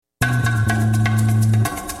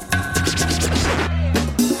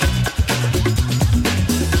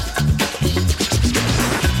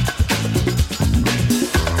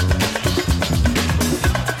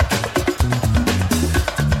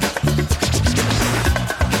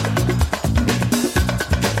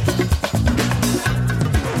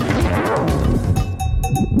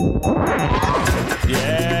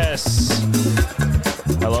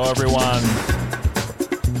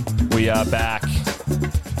back.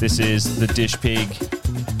 This is The Dish Pig,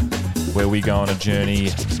 where we go on a journey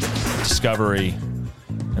of discovery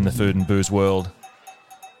in the food and booze world.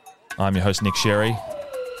 I'm your host, Nick Sherry.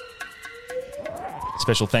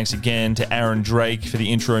 Special thanks again to Aaron Drake for the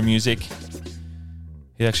intro music.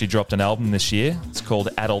 He actually dropped an album this year. It's called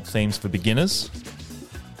Adult Themes for Beginners.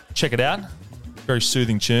 Check it out. Very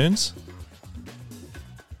soothing tunes.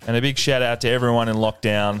 And a big shout out to everyone in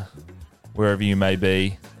lockdown, wherever you may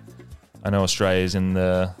be. I know Australia's in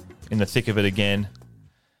the thick of it again.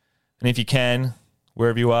 And if you can,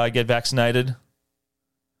 wherever you are, get vaccinated.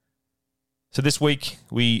 So this week,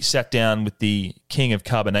 we sat down with the king of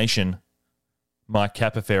carbonation, Mike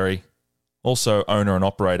Capoferri, also owner and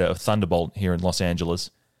operator of Thunderbolt here in Los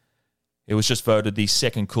Angeles. It was just voted the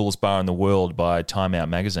second coolest bar in the world by Time Out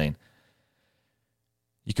magazine.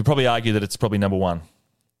 You could probably argue that it's probably number one.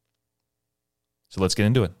 So let's get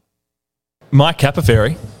into it. Mike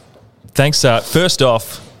Capoferri, thanks. First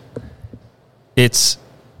off, it's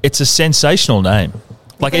a sensational name.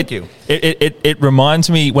 Like Thank you. It reminds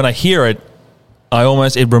me, when I hear it,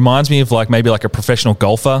 it reminds me of maybe a professional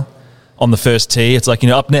golfer on the first tee. It's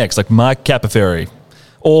up next, like Mike Capoferri.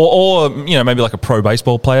 Or maybe like a pro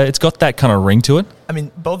baseball player. It's got that kind of ring to it. I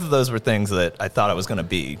mean, both of those were things that I thought I was going to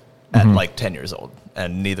be at 10 years old,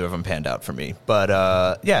 and neither of them panned out for me. But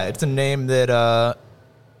it's a name that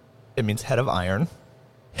it means head of iron.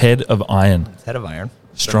 Head of iron. It's head of iron.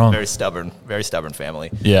 Strong. Very stubborn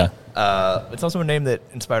family. Yeah. It's also a name that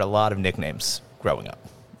inspired a lot of nicknames growing up.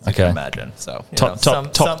 As you Okay. can imagine. So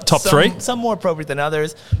top three? Some more appropriate than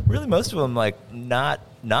others. Really, most of them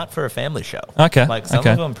not for a family show. Okay. Some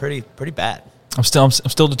okay. of them pretty bad. I'm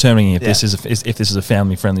still determining if this is a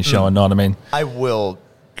family friendly show or not. I mean, I will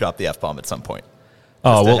drop the F-bomb at some point.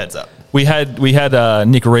 Oh, well, heads up. We had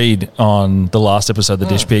Nick Reed on the last episode of The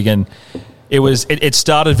Dish Pig, and it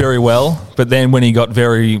started very well, but then when he got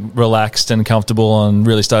very relaxed and comfortable and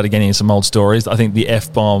really started getting into some old stories, I think the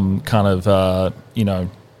F-bomb kind of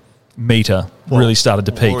meter really started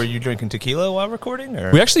to peak. Were you drinking tequila while recording?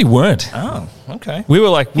 Or? We actually weren't. Oh, okay. We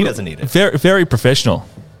were he doesn't need it. Very, very professional.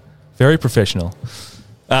 Very professional.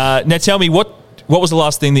 Now tell me, what was the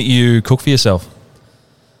last thing that you cooked for yourself?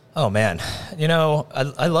 Oh, man.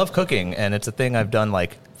 I love cooking, and it's a thing I've done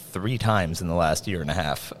 3 times in the last year and a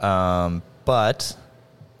half. But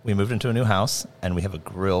we moved into a new house, and we have a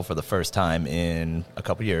grill for the first time in a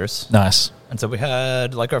couple years. Nice. And so we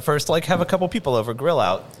had our first have a couple people over, grill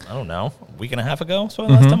out, I don't know, a week and a half ago. So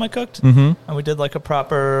the last time I cooked. Mm-hmm. And we did a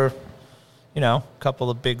proper, couple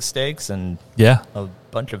of big steaks and a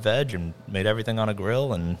bunch of veg, and made everything on a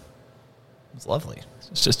grill, and it was lovely.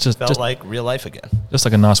 It's just felt like real life again. Just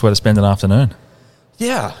like a nice way to spend an afternoon.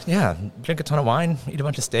 Yeah. Drink a ton of wine, eat a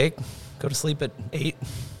bunch of steak, go to sleep at 8.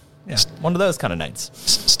 Yeah, one of those kind of nights.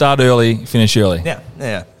 Start early, finish early.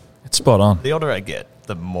 Yeah. It's spot on. The older I get,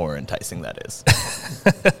 the more enticing that is.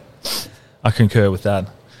 I concur with that.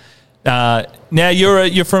 Now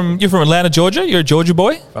you're from Atlanta, Georgia. You're a Georgia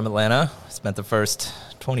boy. From Atlanta. Spent the first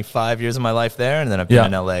 25 years of my life there, and then I've been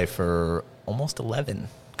in LA for almost 11,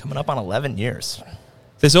 coming up on 11 years.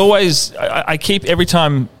 There's always I keep every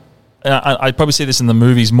time. I probably see this in the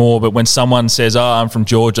movies more, but when someone says, "Oh, I'm from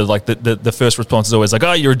Georgia," the first response is always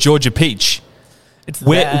 "Oh, you're a Georgia peach."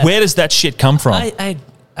 Where does that shit come from?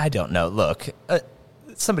 I don't know. Look,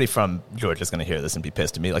 somebody from Georgia is going to hear this and be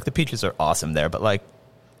pissed at me. The peaches are awesome there, but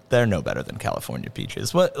they're no better than California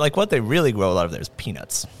peaches. What they really grow a lot of there is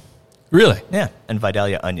peanuts. Really? Yeah, and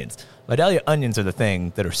Vidalia onions. Vidalia onions are the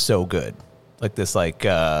thing that are so good.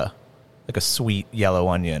 A sweet yellow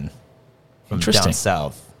onion from down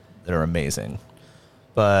south that are amazing.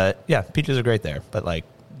 But yeah, peaches are great there, but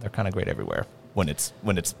they're kind of great everywhere when it's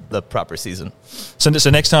the proper season. So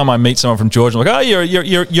next time I meet someone from Georgia, I'm like, "Oh,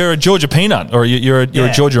 you're a Georgia peanut, or you're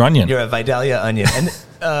a Georgia onion." You're a Vidalia onion, and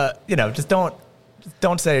just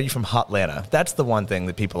don't say, "Are you from Hotlanta?" That's the one thing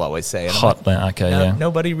that people always say. Hotlanta, okay, yeah.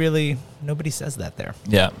 Nobody says that there.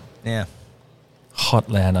 Yeah.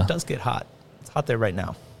 Hotlanta. It does get hot. It's hot there right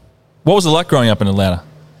now. What was it like growing up in Atlanta?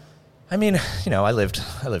 I mean, I lived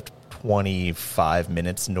 25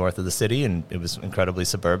 minutes north of the city, and it was incredibly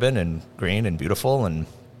suburban and green and beautiful. And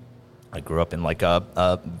I grew up in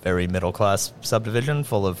a very middle class subdivision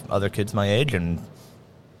full of other kids my age, and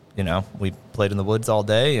we played in the woods all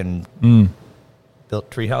day and built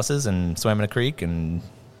tree houses and swam in a creek and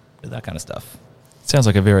did that kind of stuff. Sounds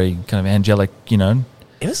like a very kind of angelic, it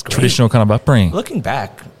was great. Traditional kind of upbringing. Looking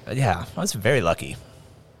back, I was very lucky.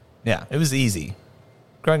 Yeah, it was easy.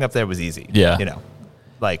 Growing up there was easy. Yeah.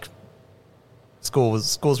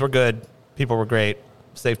 Schools were good. People were great.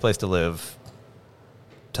 Safe place to live.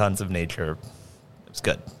 Tons of nature. It was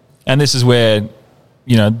good. And this is where,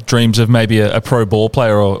 dreams of maybe a pro ball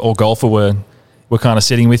player or golfer were kind of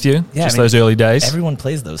sitting with you, those early days. Everyone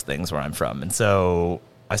plays those things where I'm from. And so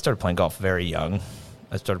I started playing golf very young.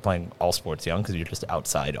 I started playing all sports young because you're just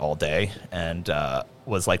outside all day, and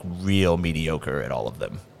was like real mediocre at all of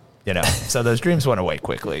them. So those dreams went away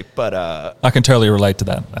quickly. But I can totally relate to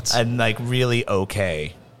that. I'm like really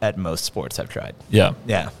okay at most sports I've tried. Yeah.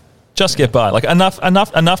 Yeah. Just get by. Like enough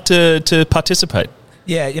to participate.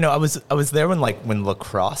 Yeah, I was there when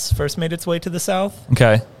lacrosse first made its way to the South.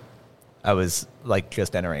 Okay. I was like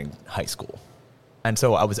just entering high school. And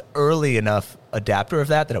so I was early enough adapter of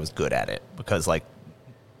that I was good at it because like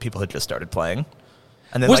people had just started playing.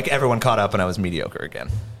 And then everyone caught up and I was mediocre again.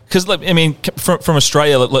 Because, from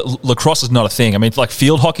Australia, lacrosse is not a thing. I mean, like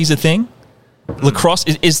field hockey's a thing. Lacrosse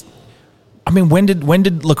is when did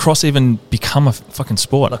lacrosse even become a fucking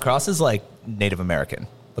sport? Lacrosse is like Native American.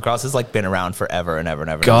 Lacrosse has like been around forever and ever and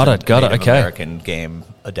ever. Got it. Native Okay. American game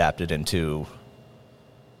adapted into,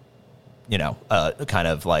 kind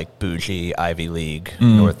of like bougie Ivy League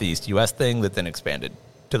Northeast U.S. thing that then expanded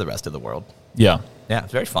to the rest of the world. Yeah. Yeah,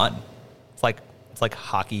 it's very fun. It's like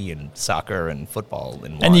hockey and soccer and football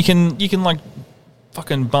in one. And you can like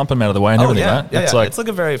fucking bump them out of the way and everything, yeah. right? Yeah, it's it's like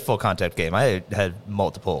a very full contact game. I had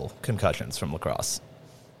multiple concussions from lacrosse.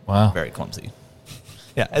 Wow. Very clumsy.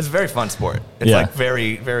 Yeah, it's a very fun sport. It's like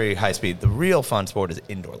very, very high speed. The real fun sport is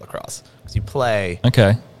indoor lacrosse because you play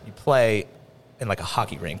in like a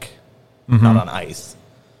hockey rink, not on ice.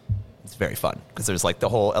 It's very fun because there's like the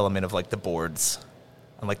whole element of like the boards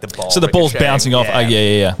and like the ball. So the ball's bouncing off.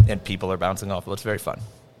 Yeah. And people are bouncing off. Well, it's very fun.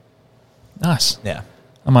 Nice. Yeah.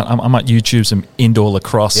 I might YouTube some indoor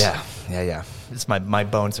lacrosse. Yeah. It's my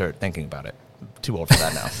bones hurt thinking about it. I'm too old for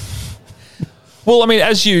that now. Well, I mean,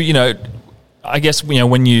 as I guess,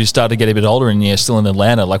 when you started to get a bit older and you're still in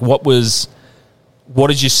Atlanta, like what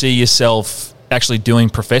did you see yourself actually doing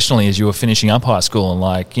professionally as you were finishing up high school and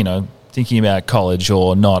like, thinking about college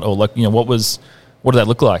or not, or like, what did that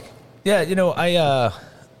look like? Yeah. I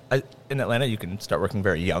in Atlanta, you can start working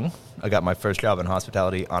very young. I got my first job in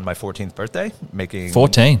hospitality on my 14th birthday, making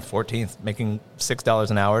 14th, making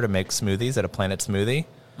 $6 an hour to make smoothies at a Planet Smoothie.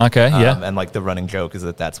 Okay, yeah. And like the running joke is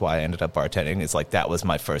that's why I ended up bartending. It's like that was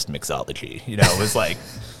my first mixology. It was like,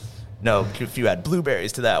 no, if you add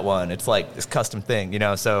blueberries to that one, it's like this custom thing.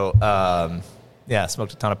 So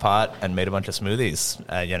smoked a ton of pot and made a bunch of smoothies.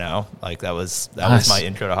 Like that was my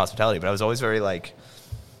intro to hospitality. But I was always very like,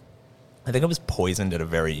 I think I was poisoned at a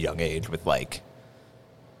very young age with like,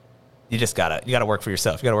 you gotta work for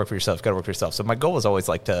yourself. You gotta work for yourself. So my goal was always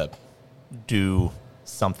like to do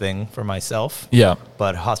something for myself. Yeah.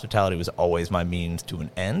 But hospitality was always my means to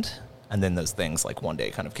an end. And then those things like one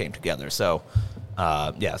day kind of came together. So,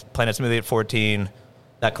 Planet Smoothie at 14,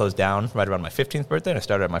 that closed down right around my 15th birthday. And I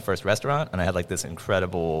started at my first restaurant and I had like this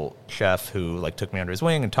incredible chef who like took me under his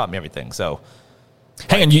wing and taught me everything. So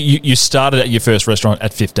hang on, you started at your first restaurant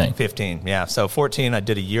at 15? 15, yeah. So 14, I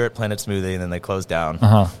did a year at Planet Smoothie, and then they closed down.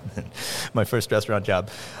 My first restaurant job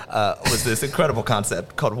was this incredible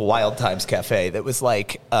concept called Wild Times Cafe that was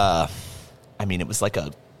like, it was like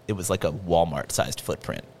a Walmart-sized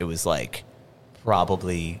footprint. It was like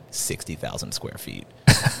probably 60,000 square feet.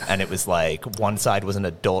 And it was like one side was an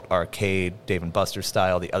adult arcade, Dave & Buster's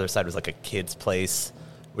style. The other side was like a kid's place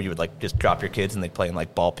where you would like just drop your kids and they'd play in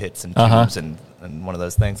like ball pits and tubes and one of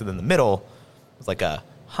those things. And then the middle was like a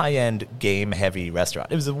high-end game-heavy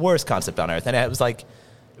restaurant. It was the worst concept on earth. And it was like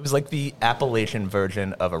the Appalachian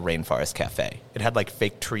version of a rainforest cafe. It had like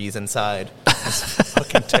fake trees inside. It was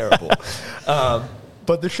fucking terrible.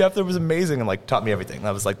 But the chef there was amazing and like taught me everything.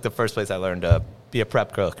 That was like the first place I learned to be a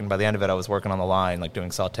prep cook. And by the end of it, I was working on the line, like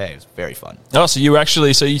doing saute. It was very fun. Oh, so you were actually,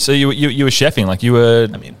 you were chefing, like you were...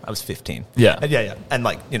 I was 15. Yeah. Yeah. And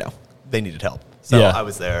like, they needed help. So yeah. I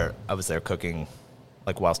was there cooking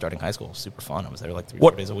like while starting high school. Super fun. I was there like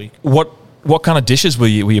 3-4 days a week. What kind of dishes were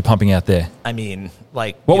you pumping out there?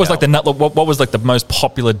 Like what was the most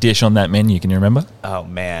popular dish on that menu? Can you remember? Oh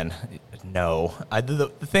man, no. The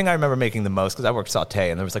thing I remember making the most, because I worked saute,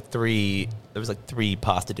 and there was like three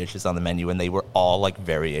pasta dishes on the menu, and they were all like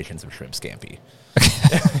variations of shrimp scampi.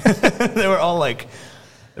 They were all like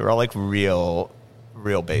real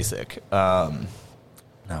basic.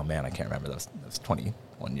 Oh man, I can't remember. That was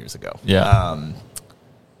 21 years ago. Yeah.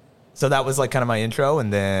 So that was like kind of my intro,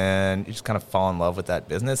 and then you just kind of fall in love with that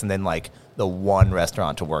business. And then like the one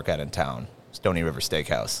restaurant to work at in town, Stony River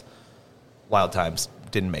Steakhouse. Wild Times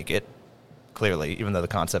didn't make it, clearly, even though the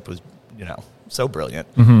concept was, so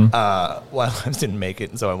brilliant. Mm-hmm. Wild Times didn't make it,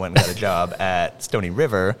 and so I went and got a job at Stony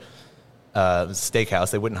River. It was a steakhouse.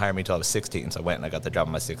 They wouldn't hire me until I was 16, so I went and I got the job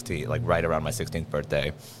on my 16th, like right around my 16th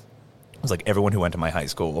birthday. it was like everyone who went to my high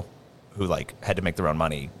school who like had to make their own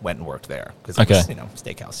money went and worked there because it was,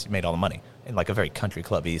 steakhouse. You made all the money in like a very country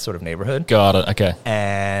clubby sort of neighborhood. Got it. Okay.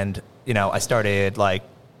 And, I started like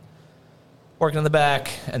working in the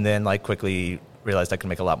back and then like quickly realized I could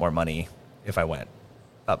make a lot more money if I went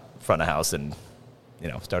up front of house and,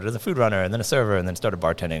 started as a food runner and then a server and then started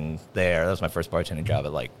bartending there. That was my first bartending job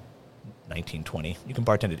at like 19, 20. You can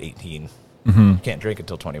bartend at 18. You can't drink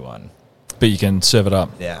until 21. But you can serve it up.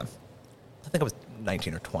 Yeah. I think I was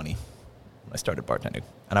 19 or 20 when I started bartending.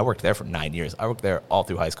 And I worked there for 9 years. I worked there all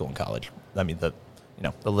through high school and college. I mean, the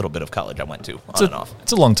little bit of college I went to on and off.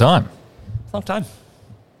 It's a long time. It's a long time.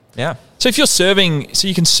 Yeah. So if you're serving, so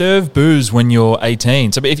you can serve booze when you're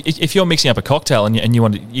 18. So if you're mixing up a cocktail and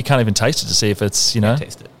you can't even taste it to see if it's, Can't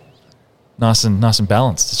taste it. nice and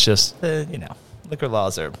balanced. It's just... liquor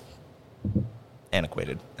laws are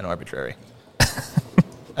antiquated and arbitrary.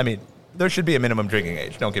 I mean, there should be a minimum drinking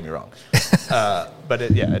age. Don't get me wrong. But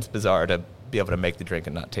it's bizarre to be able to make the drink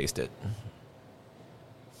and not taste it.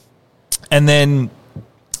 And then,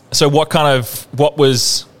 so you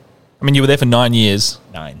were there for 9 years.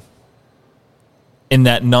 9. In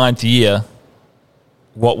that 9th year,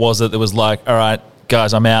 what was it that was like, all right,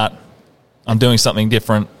 guys, I'm out. I'm doing something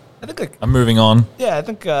different. I think I'm moving on. Yeah, I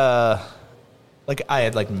think I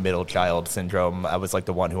had like middle child syndrome. I was like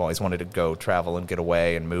the one who always wanted to go travel and get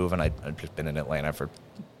away and move, and I'd just been in Atlanta for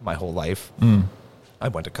my whole life. I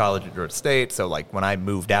went to college at Georgia State, so like when I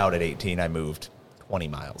moved out at 18, I moved 20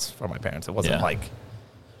 miles from my parents. It wasn't like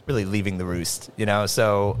really leaving the roost,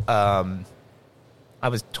 So I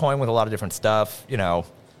was toying with a lot of different stuff,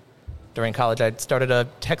 During college, I started a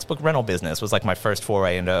textbook rental business. It was like my first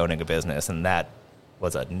foray into owning a business, and that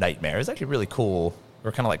was a nightmare. It was actually really cool. We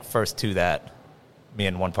were kind of like first to that. Me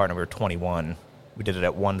and one partner, we were 21. We did it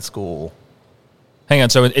at one school. Hang on,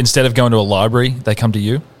 so instead of going to a library, they come to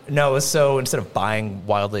you? No, so instead of buying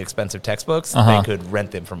wildly expensive textbooks, they could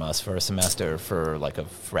rent them from us for a semester for like a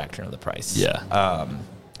fraction of the price. Yeah.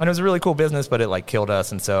 And it was a really cool business, but it like killed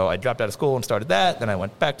us. And so I dropped out of school and started that. Then I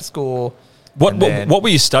went back to school. What were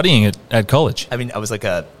you studying at college? I mean, I was like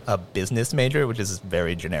a business major, which is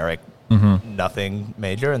very generic, nothing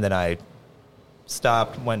major. And then I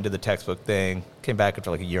stopped, went to the textbook thing, came back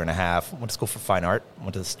after like a year and a half, went to school for fine art,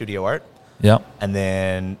 went to the studio art. Yeah. And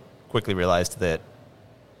then quickly realized that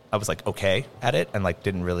I was like okay at it and like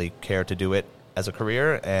didn't really care to do it as a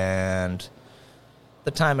career. And at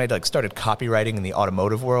the time I'd like started copywriting in the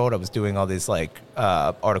automotive world. I was doing all these like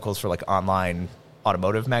articles for like online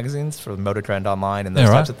automotive magazines for Motor Trend Online and those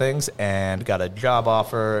types of things, and got a job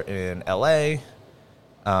offer in LA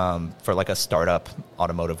for like a startup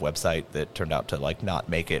automotive website that turned out to like not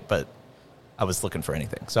make it, but I was looking for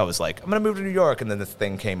anything. So I was like, I'm going to move to New York. And then this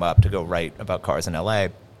thing came up to go write about cars in LA,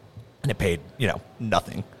 and it paid,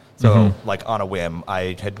 nothing. So like on a whim,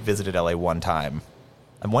 I had visited LA one time.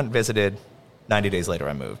 I went and visited. 90 days later,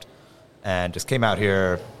 I moved and just came out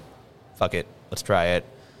here. Fuck it. Let's try it.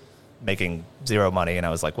 Making zero money. And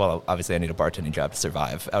I was like, well, obviously I need a bartending job to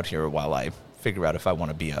survive out here while I figure out if I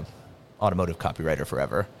want to be a automotive copywriter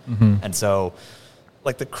forever. And so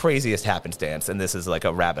like the craziest happenstance, and this is like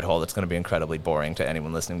a rabbit hole that's going to be incredibly boring to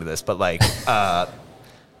anyone listening to this, but like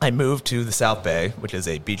I moved to the South Bay, which is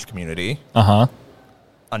a beach community, on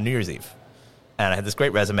New Year's Eve. And I had this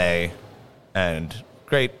great resume and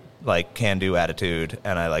great like can-do attitude,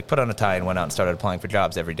 and I like put on a tie and went out and started applying for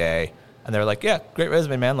jobs every day. And they were like, yeah, great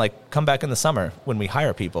resume, man. Like, come back in the summer when we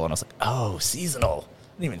hire people. And I was like, oh, seasonal.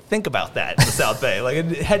 I didn't even think about that in the South Bay. Like,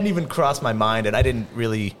 it hadn't even crossed my mind, and I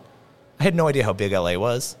had no idea how big LA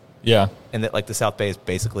was. Yeah. And that, like, the South Bay is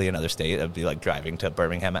basically another state. I'd be, like, driving to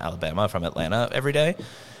Birmingham, Alabama from Atlanta every day.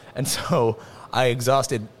 And so I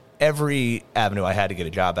exhausted every avenue I had to get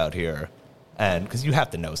a job out here. And because you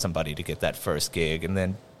have to know somebody to get that first gig. And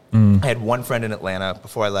then I had one friend in Atlanta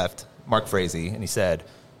before I left, Mark Frazee, and he said,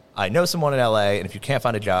 I know someone in LA, and if you can't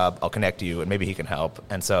find a job, I'll connect you, and maybe he can help.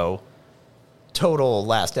 And so total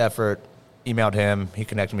last effort, emailed him. He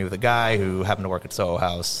connected me with a guy who happened to work at Soho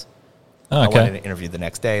House. I went in and interviewed the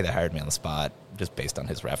next day. They hired me on the spot just based on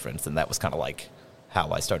his reference, and that was kind of like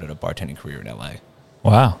how I started a bartending career in LA.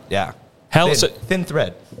 Wow. Yeah. Thin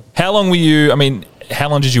thread. How long were you, how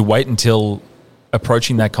long did you wait until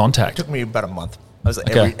approaching that contact? It took me about a month. I was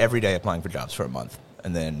like every day applying for jobs for a month,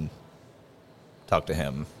 and then talked to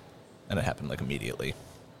him, and it happened like immediately.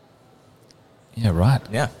 Yeah, right.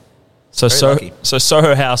 Yeah. So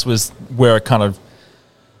Soho House was where it kind of,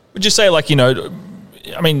 would you say like,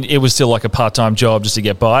 it was still like a part-time job just to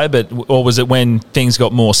get by, or was it when things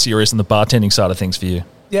got more serious on the bartending side of things for you?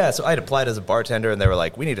 Yeah, so I'd applied as a bartender, and they were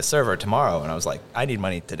like, we need a server tomorrow. And I was like, I need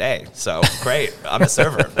money today. So great, I'm a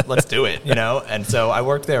server. Let's do it, And so I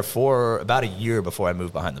worked there for about a year before I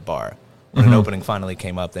moved behind the bar. When an opening finally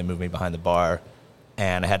came up, they moved me behind the bar.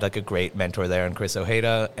 And I had like a great mentor there in Chris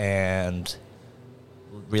Ojeda, and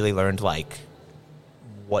really learned like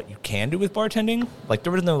what you can do with bartending. Like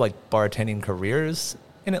there was no like bartending careers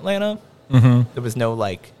in Atlanta. There was no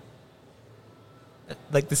like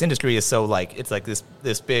this industry is so like it's like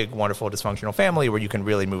this big wonderful dysfunctional family where you can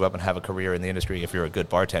really move up and have a career in the industry if you're a good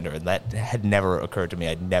bartender, and that had never occurred to me.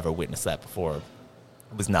 I'd never witnessed that before.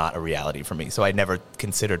 It was not a reality for me, so I never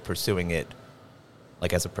considered pursuing it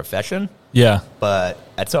like as a profession. Yeah. But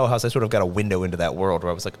at Soho House, I sort of got a window into that world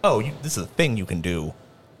where I was like, oh, this is a thing you can do,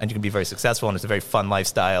 and you can be very successful, and it's a very fun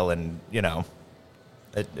lifestyle, and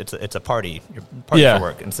it's a party. You're partying for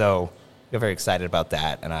work, and so I got very excited about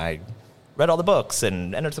that, and I read all the books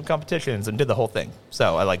and entered some competitions and did the whole thing.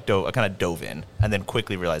 So I kind of dove in, and then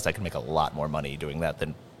quickly realized I could make a lot more money doing that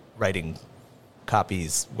than writing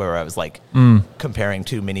copies where I was like comparing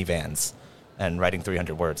two minivans and writing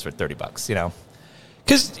 300 words for $30.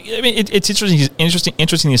 Because I mean, it's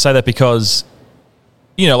interesting you say that, because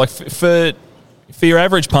like for your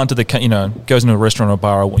average punter that goes into a restaurant or a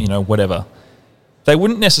bar or whatever, they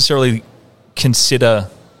wouldn't necessarily consider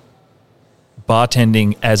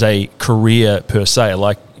bartending as a career per se.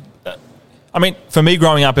 Like, I mean, for me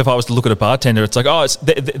growing up, if I was to look at a bartender, it's like, oh,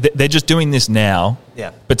 they're just doing this now,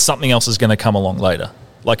 but something else is going to come along later.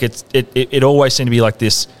 Like it always seemed to be like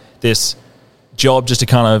this job just to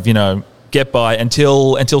kind of get by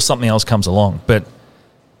until something else comes along. But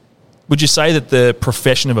would you say that the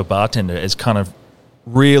profession of a bartender is kind of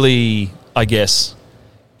really, I guess,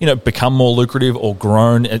 become more lucrative or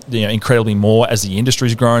grown, incredibly more as the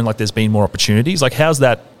industry's grown? Like there's been more opportunities. Like how's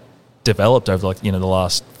that developed over the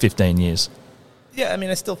last 15 years? Yeah, I mean,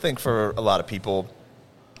 I still think for a lot of people,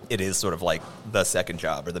 it is sort of like the second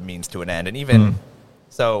job or the means to an end. And even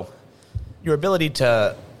so, your ability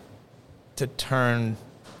to turn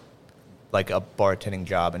like a bartending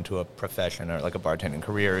job into a profession or like a bartending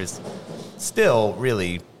career is still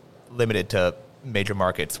really limited to major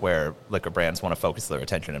markets where liquor brands want to focus their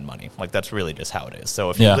attention and money. Like that's really just how it is. So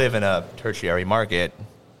if you live in a tertiary market,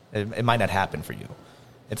 it might not happen for you.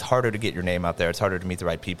 It's harder to get your name out there. It's harder to meet the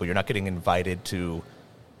right people. You're not getting invited to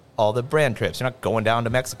all the brand trips. You're not going down to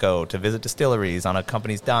Mexico to visit distilleries on a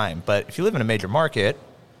company's dime. But if you live in a major market,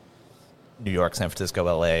 New York, San Francisco,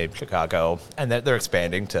 LA, Chicago, and they're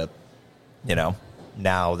expanding to,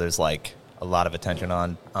 now there's like a lot of attention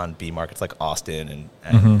on B markets like Austin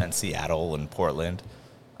and Seattle and Portland.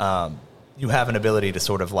 You have an ability to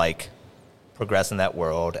sort of like progress in that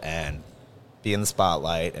world and be in the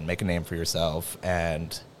spotlight and make a name for yourself,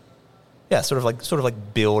 and sort of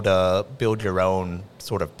like build your own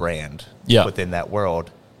sort of brand within that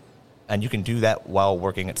world. And you can do that while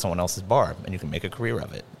working at someone else's bar, and you can make a career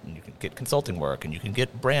of it, and you can get consulting work, and you can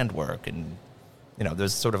get brand work, and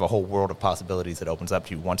there's sort of a whole world of possibilities that opens up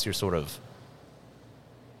to you once you're sort of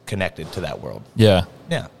connected to that world. Yeah.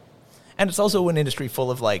 And it's also an industry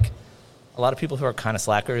full of like a lot of people who are kind of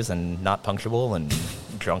slackers and not punctual and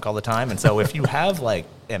drunk all the time. And so if you have like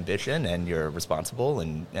ambition and you're responsible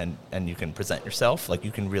and you can present yourself, like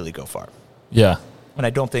you can really go far. Yeah. And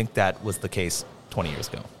I don't think that was the case 20 years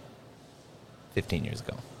ago, 15 years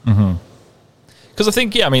ago. Because I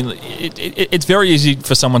think, it's very easy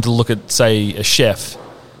for someone to look at, say, a chef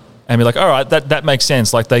and be like, all right, that makes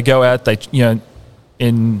sense. Like they go out,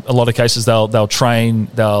 in a lot of cases they'll train,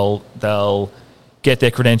 they'll get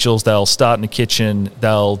their credentials, they'll start in the kitchen,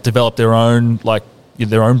 they'll develop their own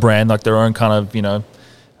brand, like their own kind of,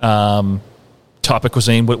 type of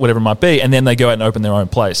cuisine, whatever it might be, and then they go out and open their own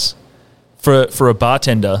place. For a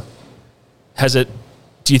bartender, do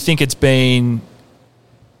you think it's been,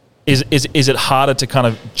 is it harder to kind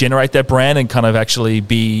of generate that brand and kind of actually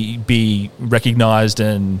be recognized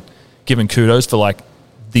and given kudos for like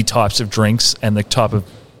the types of drinks and the type of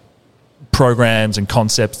programs and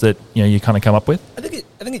concepts that you kind of come up with? I think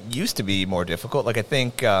it used to be more difficult. Like I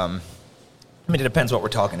think, it depends what we're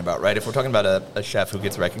talking about, right? If we're talking about a chef who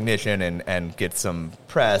gets recognition and gets some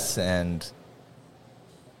press, and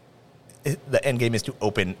the end game is to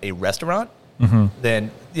open a restaurant,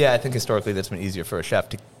 then I think historically that's been easier for a chef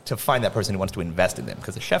to find that person who wants to invest in them,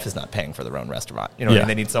 because the chef is not paying for their own restaurant. And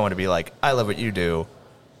they need someone to be like, I love what you do.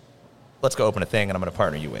 Let's go open a thing and I'm going to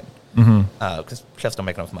partner you in. Because chefs don't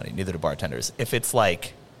make enough money, neither do bartenders. If it's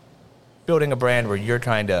like building a brand where you're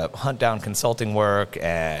trying to hunt down consulting work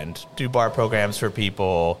and do bar programs for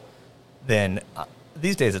people, then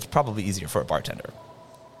these days it's probably easier for a bartender.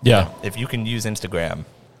 Yeah. If you can use Instagram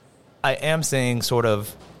I am seeing sort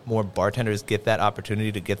of more bartenders get that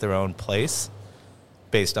opportunity to get their own place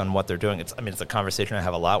based on what they're doing. It's a conversation I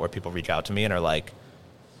have a lot where people reach out to me and are like,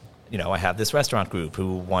 I have this restaurant group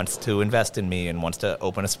who wants to invest in me and wants to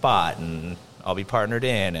open a spot, and I'll be partnered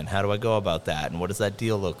in, and how do I go about that, and what does that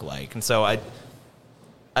deal look like? And so I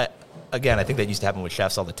think that used to happen with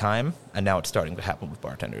chefs all the time, and now it's starting to happen with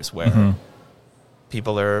bartenders, where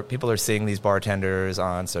people are seeing these bartenders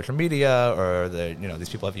on social media, or these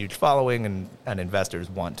people have a huge following, and investors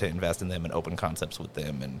want to invest in them and open concepts with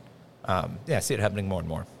them, and I see it happening more and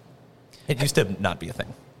more. It used to not be a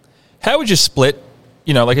thing. How would you split?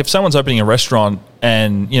 Like if someone's opening a restaurant,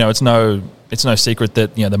 and it's no secret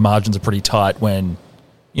that the margins are pretty tight when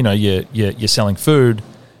you're selling food,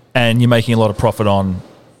 and you're making a lot of profit on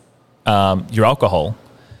your alcohol.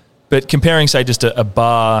 But comparing, say, just a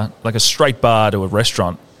bar, like a straight bar, to a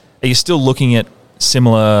restaurant, are you still looking at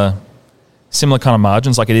similar kind of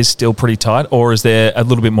margins? Like it is still pretty tight, or is there a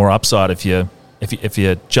little bit more upside if you're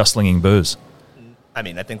just slinging booze? I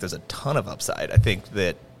think there's a ton of upside. I think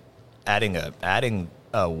that adding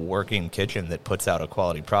a working kitchen that puts out a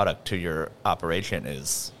quality product to your operation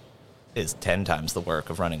is 10 times the work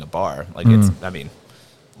of running a bar. Like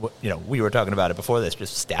we were talking about it before this.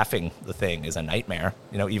 Just staffing the thing is a nightmare.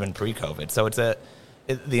 Even pre-COVID. So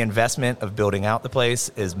the investment of building out the place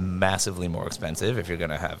is massively more expensive if you're going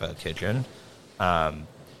to have a kitchen.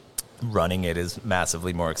 Running it is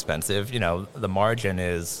massively more expensive. The margin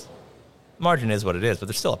is what it is, but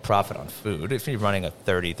there's still a profit on food. If you're running a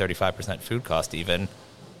 30-35% food cost, even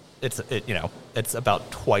it's about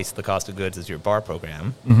twice the cost of goods as your bar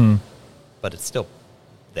program. But it's still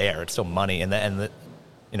there. It's still money, and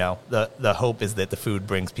the hope is that the food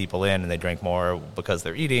brings people in and they drink more because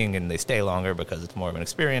they're eating, and they stay longer because it's more of an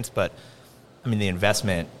experience. But the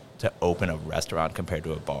investment to open a restaurant compared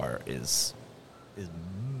to a bar is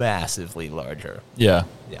massively larger. Yeah.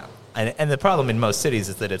 And the problem in most cities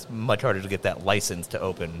is that it's much harder to get that license to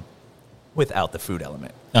open without the food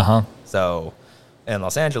element. So in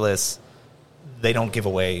Los Angeles, they don't give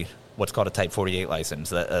away what's called a Type 48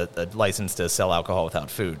 license, a license to sell alcohol without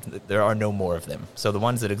food. There are no more of them. So the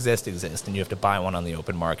ones that exist, and you have to buy one on the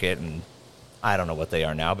open market, and I don't know what they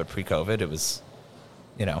are now, but pre-COVID, it was,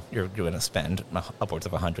 you're going to spend upwards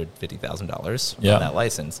of $150,000 on that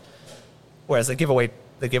license. Whereas they give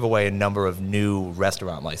away a number of new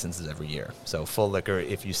restaurant licenses every year. So full liquor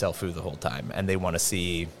if you sell food the whole time, and they want to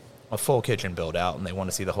see a full kitchen build out, and they want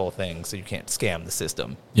to see the whole thing, so you can't scam the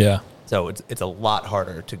system. Yeah. So it's a lot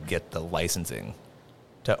harder to get the licensing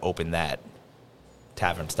to open that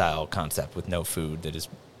tavern style concept with no food. There's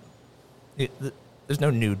no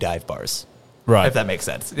new dive bars, right? If that makes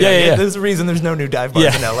sense. Yeah. There's a reason there's no new dive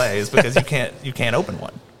bars in LA is because you can't open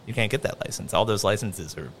one. You can't get that license. All those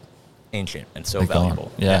licenses are ancient and so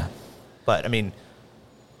valuable. Yeah. But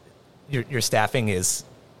your staffing is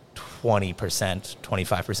 20%,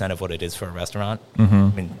 25% of what it is for a restaurant.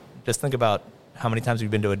 Just think about how many times we've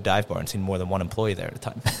been to a dive bar and seen more than one employee there at a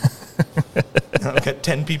time. I've got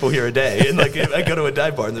 10 people here a day, and I go to a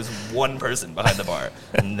dive bar and there's one person behind the bar,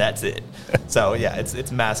 and that's it. So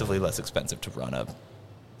it's massively less expensive to run a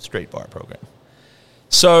straight bar program.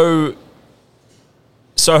 So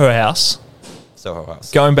Soho House.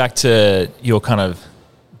 Going back to your kind of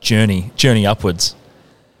journey upwards.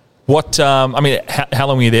 What? How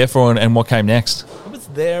long were you there for, and what came next? I was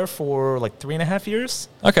there for 3.5 years.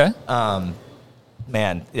 Okay.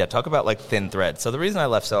 Talk about thin thread. So the reason I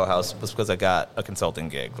left Soho House was because I got a consulting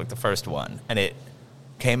gig, the first one, and it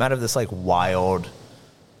came out of this wild,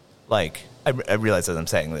 I realize as I'm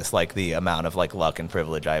saying this, the amount of luck and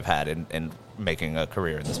privilege I've had in making a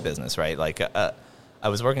career in this business, right? I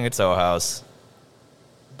was working at Soho House,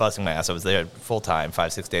 busting my ass. I was there full time,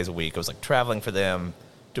 5-6 days a week. I was traveling for them,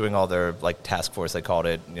 doing all their task force, they called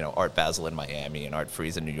it, Art Basel in Miami and Art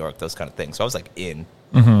Freeze in New York, those kind of things. So I was in,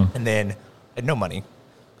 and then I had no money.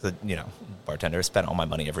 Bartender, spent all my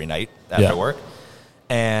money every night after work.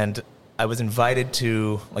 And I was invited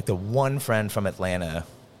to, the one friend from Atlanta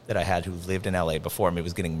that I had who lived in LA before me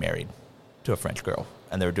was getting married to a French girl,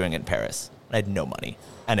 and they were doing it in Paris. I had no money.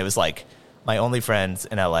 And it was my only friends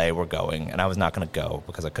in LA were going, and I was not going to go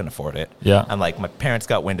because I couldn't afford it. Yeah. And my parents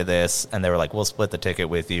got wind of this, and they were we'll split the ticket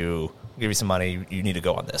with you, give you some money, you need to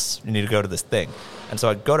go on this. You need to go to this thing. And so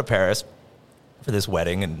I'd go to Paris for this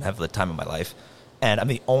wedding and have the time of my life. And I'm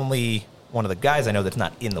the only one of the guys I know that's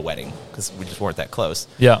not in the wedding because we just weren't that close.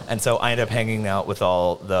 Yeah. And so I ended up hanging out with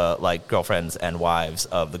all the girlfriends and wives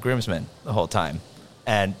of the groomsmen the whole time,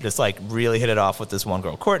 and just really hit it off with this one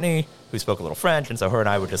girl, Courtney, who spoke a little French. And so her and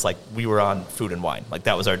I were just we were on food and wine.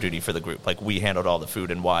 That was our duty for the group. We handled all the food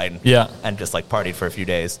and wine. Yeah. And just partied for a few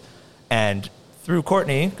days. And through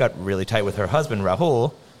Courtney, got really tight with her husband,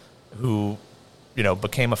 Rahul, who,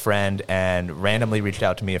 became a friend and randomly reached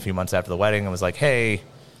out to me a few months after the wedding and was like, hey,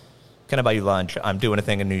 can I buy you lunch? I'm doing a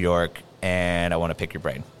thing in New York, and I want to pick your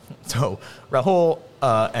brain. So Rahul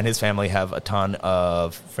and his family have a ton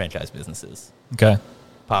of franchise businesses. Okay.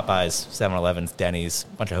 Popeyes, 7-Elevens, Denny's,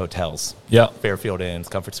 a bunch of hotels. Yeah. Fairfield Inns,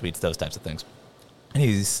 Comfort Suites, those types of things.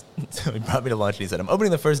 And so he brought me to lunch, and he said, I'm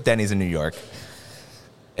opening the first Denny's in New York,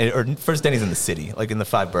 or first Denny's in the city, like in the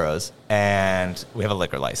 5 boroughs, and we have a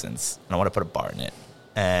liquor license, and I want to put a bar in it.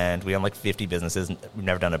 And we own like 50 businesses, and we've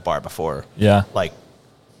never done a bar before. Yeah. Like,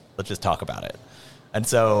 let's just talk about it. And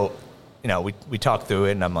so, we talked through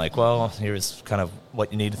it, and I'm like, well, here's kind of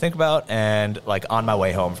what you need to think about. And like on my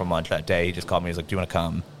way home from lunch that day, he just called me. He's like, do you want to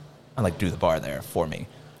come and like do the bar there for me?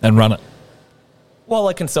 And run it. Well,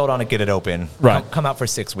 I consult on it, get it open. Right. Come out for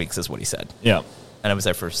 6 weeks is what he said. Yeah. And I was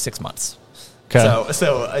there for 6 months. Okay.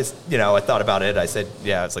 So I thought about it. I said,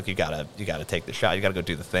 yeah, it's like, you gotta take the shot. You gotta go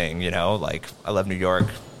do the thing, like I love New York,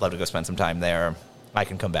 love to go spend some time there. I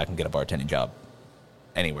can come back and get a bartending job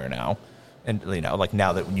anywhere now. And, like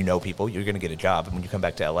now that you know people, you're going to get a job when you come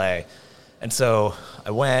back to LA. And so I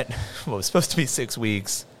went, it was supposed to be 6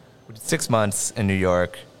 weeks. We did 6 months in New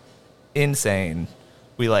York. Insane.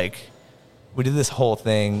 We did this whole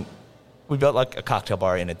thing. We built like a cocktail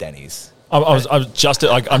bar in a Denny's.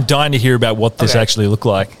 I'm dying to hear about what this actually looked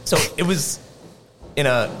like. So it was in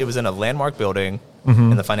a landmark building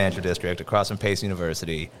in the financial district across from Pace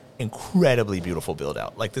University. Incredibly beautiful build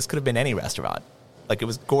out. Like this could have been any restaurant. Like it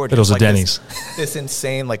was gorgeous. But it was a like Denny's. This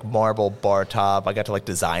insane like marble bar top. I got to like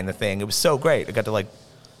design the thing. It was so great. I got to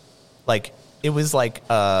like it was like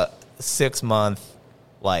a 6-month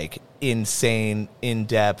like insane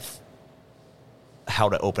in-depth how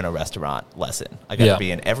to open a restaurant lesson. I got to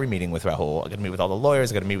be in every meeting with Rahul. I got to meet with all the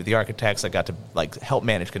lawyers. I got to meet with the architects. I got to like help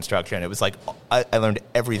manage construction. It was like I learned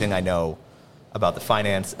everything I know about the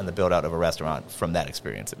finance and the build out of a restaurant from that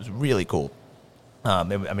experience. It was really cool.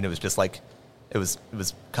 It was just like it was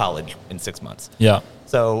college in 6 months. Yeah.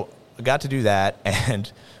 So I got to do that, and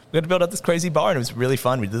we got to build out this crazy bar, and it was really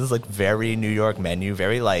fun. We did this like very New York menu,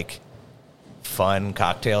 very like fun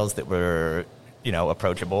cocktails that were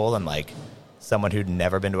approachable, and like someone who'd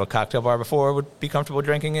never been to a cocktail bar before would be comfortable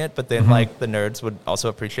drinking it, but then like the nerds would also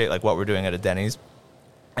appreciate like what we're doing at a Denny's.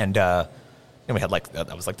 And we had like,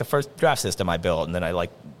 that was like the first draft system I built. And then I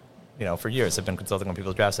like, for years I've been consulting on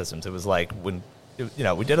people's draft systems. It was like when,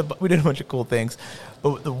 we did a bunch of cool things,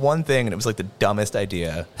 but the one thing, and it was like the dumbest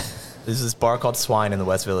idea. There's this bar called Swine in the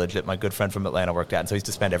West Village that my good friend from Atlanta worked at. And so he used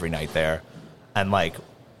to spend every night there. And like,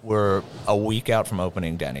 we're a week out from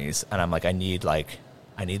opening Denny's. And I'm like, I need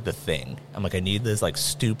the thing. I'm like, I need this like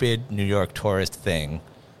stupid New York tourist thing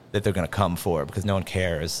that they're going to come for because no one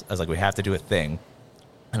cares. I was like, we have to do a thing.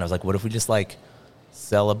 And I was like, what if we just like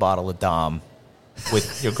sell a bottle of Dom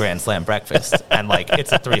with your Grand Slam breakfast? And like,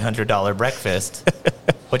 it's a $300 breakfast,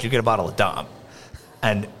 but you get a bottle of Dom.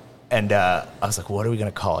 And I was like, what are we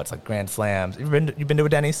going to call it? It's like Grand Slams. You've been to a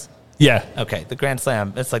Denny's? Yeah. Okay. The Grand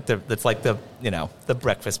Slam. It's like the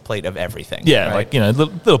breakfast plate of everything. Yeah. Right? Like,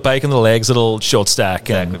 little bacon, little eggs, little short stack.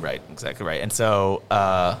 Exactly right. And so,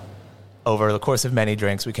 over the course of many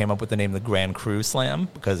drinks, we came up with the name the Grand Cru Slam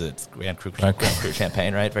because it's Grand Cru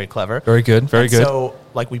champagne, right? Very clever. Very good. Very good. So,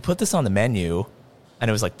 like, we put this on the menu, and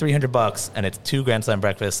it was like $300, and it's 2 Grand Slam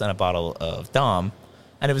breakfasts and a bottle of Dom,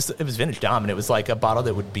 and it was vintage Dom, and it was like a bottle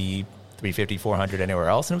that would be $350, $400 anywhere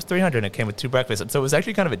else, and it was $300, and it came with 2 breakfasts, and so it was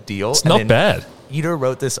actually kind of a deal. It's not bad. Eater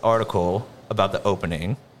wrote this article about the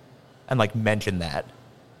opening, and like mentioned that,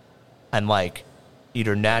 and like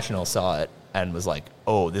Eater National saw it and was like,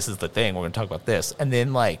 oh, this is the thing, we're going to talk about this. And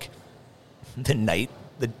then like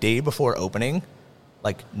the day before opening,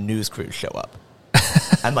 like news crews show up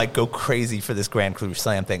and like go crazy for this Grand Cru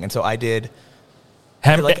Slam thing. And so I did.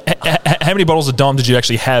 How many bottles of Dom did you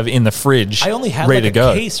actually have in the fridge? I only had ready like to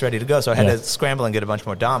go? Case ready to go. So I had to scramble and get a bunch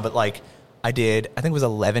more Dom. But like I think it was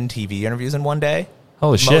 11 TV interviews in one day.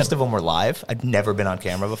 Holy shit. Most of them were live. I'd never been on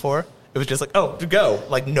camera before. It was just like, oh, to go.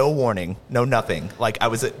 Like, no warning, no nothing. Like, I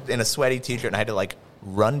was in a sweaty T-shirt, and I had to, like,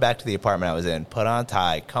 run back to the apartment I was in, put on a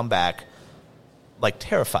tie, come back, like,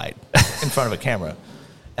 terrified in front of a camera.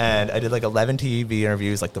 And I did, like, 11 TV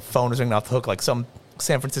interviews. Like, the phone was ringing off the hook. Like, some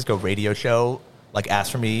San Francisco radio show, like,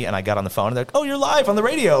 asked for me, and I got on the phone, and they're like, oh, you're live on the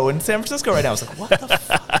radio in San Francisco right now. I was like, what the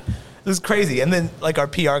fuck? It was crazy. And then, like, our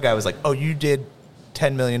PR guy was like, oh, you did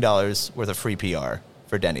 $10 million worth of free PR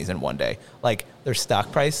for Denny's in one day. Like, their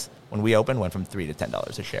stock price when we opened went from $3 to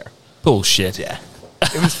 $10 a share. Bullshit. Yeah,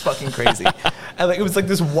 it was fucking crazy. And like it was like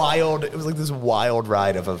this wild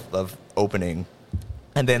ride of opening,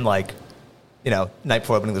 and then like night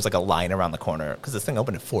before opening, there's like a line around the corner because this thing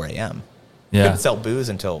opened at 4 a.m. Yeah. Couldn't sell booze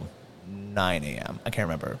until 9 a.m. I can't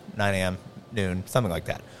remember. 9 a.m., noon, something like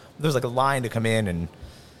that. There's like a line to come in, and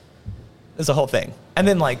there's a whole thing. And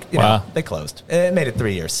then they closed. It made it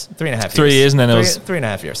 3 years, 3.5 years. 3 years, and then it was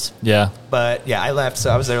 3.5 years. Yeah. But yeah, I left. So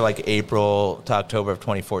I was there like April to October of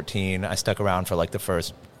 2014. I stuck around for like the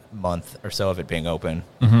first month or so of it being open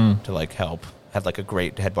to like help. Had like a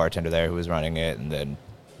great head bartender there who was running it, and then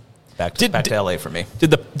back to LA for me.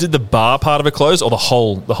 Did the bar part of it close, or the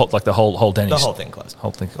whole Denny's? The whole thing closed.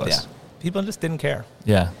 Whole thing closed. Yeah. People just didn't care.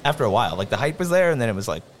 Yeah. After a while, like the hype was there, and then it was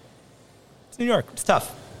like, it's New York. It's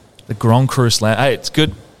tough. The Grand Cru Slam. Hey, it's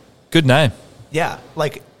good. Good name. Yeah,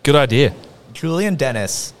 like good idea. Julian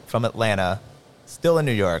Dennis from Atlanta, still in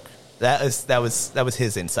New York. That was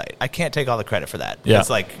his insight. I can't take all the credit for that. Yeah. It's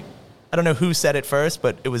like, I don't know who said it first,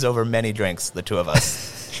 but it was over many drinks, the two of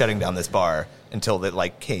us shutting down this bar until it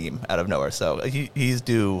like came out of nowhere. So he's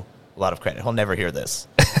due a lot of credit. He'll never hear this,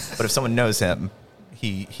 but if someone knows him,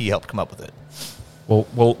 he helped come up with it.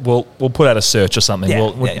 We'll put out a search or something.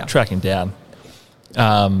 Yeah, We'll track him down.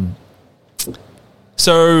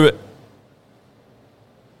 So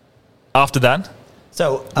after that,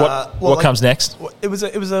 what comes next? It was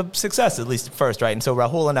a success, at least at first, right? And so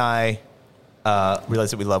Rahul and I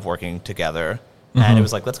realized that we love working together, and it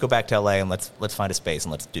was like, let's go back to LA and let's find a space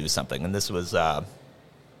and let's do something. And this was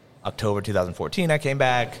October 2014. I came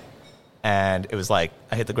back, and it was like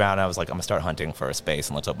I hit the ground. And I was like, I'm gonna start hunting for a space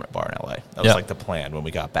and let's open a bar in LA. That was like the plan when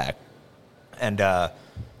we got back. And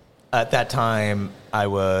at that time, I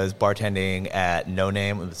was bartending at No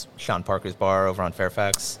Name. It was Sean Parker's bar over on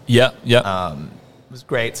Fairfax. Yeah. It was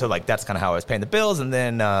great. So like that's kind of how I was paying the bills. And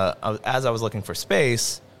then as I was looking for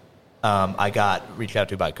space, I got reached out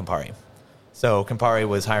to by Campari. So Campari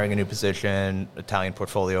was hiring a new position, Italian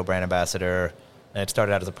portfolio brand ambassador, and it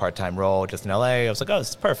started out as a part-time role just in LA. I was like, oh, this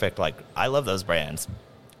is perfect. Like, I love those brands.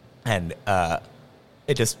 And that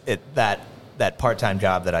part-time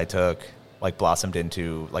job that I took like blossomed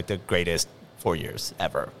into like the greatest 4 years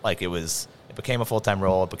ever. Like it became a full-time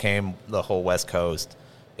role. It became the whole West Coast.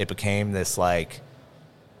 It became this like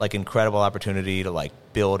incredible opportunity to like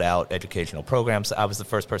build out educational programs. I was the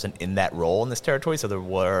first person in that role in this territory, so there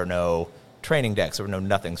were no training decks, there were no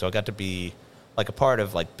nothing. So I got to be like a part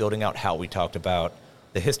of like building out how we talked about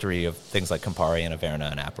the history of things like Campari and Averna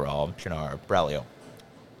and Aperol, Cynar, Braulio,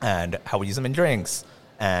 and how we use them in drinks,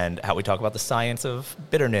 and how we talk about the science of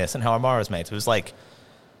bitterness and how Amaro is made. So it was like,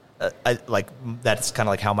 that's kind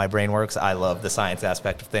of like how my brain works. I love the science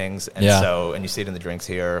aspect of things, and and you see it in the drinks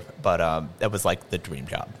here. But that was like the dream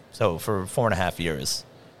job. So for 4.5 years,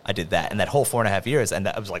 I did that, and that whole 4.5 years, and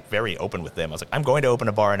I was like very open with them. I was like, I'm going to open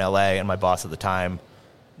a bar in LA, and my boss at the time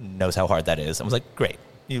knows how hard that is. I was like, great.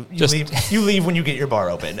 You leave when you get your bar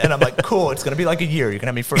open. And I'm like, cool, it's going to be like a year. You can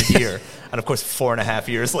have me for a year. And of course, 4.5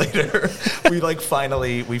 years later,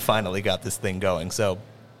 we finally got this thing going. So,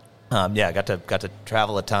 I got to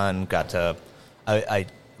travel a ton. I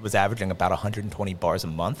was averaging about 120 bars a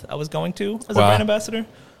month I was going to as a brand ambassador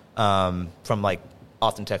from like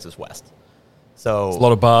Austin, Texas West. So it's a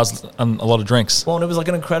lot of bars and a lot of drinks. Well, and it was like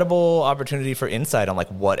an incredible opportunity for insight on like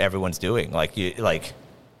what everyone's doing. Like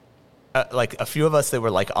a few of us that were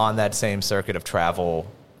like on that same circuit of travel,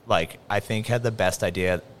 like I think had the best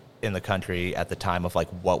idea in the country at the time of like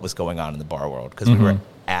what was going on in the bar world, because we were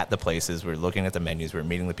at the places, we were looking at the menus, we were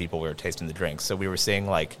meeting the people, we were tasting the drinks, so we were seeing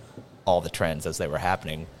like all the trends as they were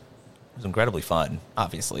happening. It was incredibly fun,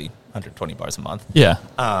 obviously, 120 bars a month. Yeah.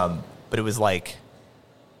 But it was like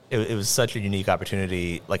it was such a unique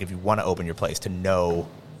opportunity. Like if you want to open your place, to know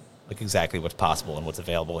like exactly what's possible and what's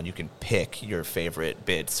available, and you can pick your favorite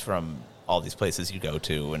bits from all these places you go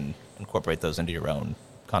to and incorporate those into your own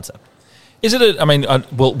concept. Is it?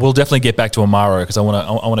 We'll definitely get back to Amaro because I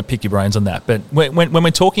want to pick your brains on that. But when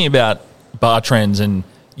we're talking about bar trends and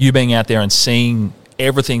you being out there and seeing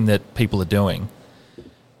everything that people are doing,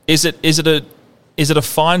 is it a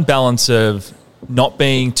fine balance of not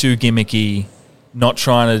being too gimmicky, not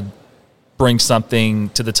trying to bring something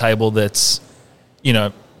to the table that's,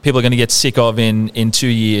 people are going to get sick of in 2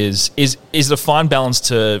 years? Is it a fine balance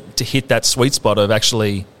to hit that sweet spot of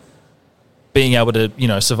actually being able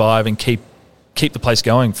to, survive and keep the place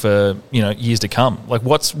going for, years to come? Like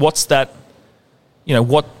what's that,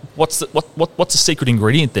 what's the secret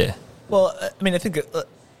ingredient there? Well, I think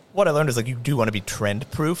what I learned is like you do want to be trend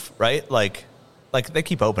proof, right? Like they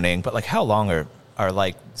keep opening, but like how long are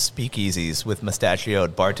like speakeasies with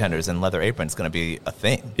mustachioed bartenders and leather aprons going to be a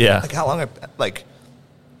thing? Yeah. Like how long are like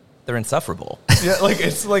they're insufferable. Yeah, like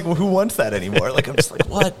it's like who wants that anymore? Like I'm just like,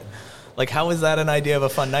 what? Like, how is that an idea of a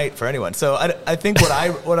fun night for anyone? So I think what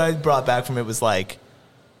I brought back from it was like,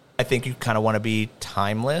 I think you kind of want to be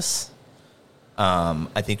timeless.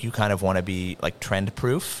 I think you kind of want to be like trend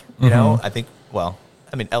proof. You know, I think. Well,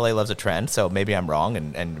 I mean, LA loves a trend, so maybe I'm wrong,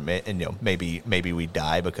 and you know, maybe we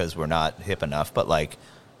die because we're not hip enough. But like,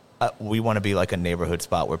 we want to be like a neighborhood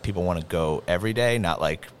spot where people want to go every day, not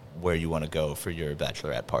like where you want to go for your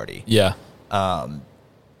bachelorette party. Yeah.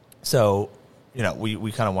 So, you know,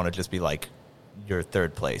 we kind of want to just be like your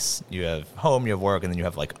third place. You have home, you have work, and then you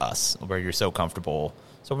have like us, where you're so comfortable.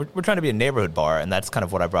 So we're trying to be a neighborhood bar, and that's kind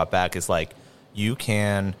of what I brought back is like,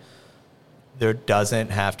 there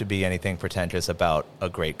doesn't have to be anything pretentious about a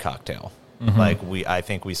great cocktail. Like I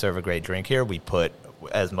think we serve a great drink here. We put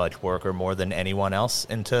as much work or more than anyone else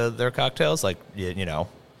into their cocktails. Like, you know,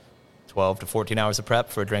 12 to 14 hours of prep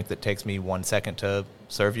for a drink that takes me 1 second to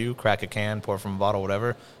serve you, crack a can, pour from a bottle,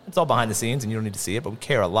 whatever. It's all behind the scenes, and you don't need to see it, but we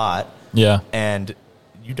care a lot. Yeah. And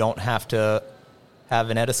you don't have to have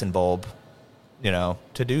an Edison bulb, you know,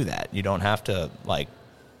 to do that. You don't have to, like,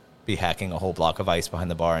 be hacking a whole block of ice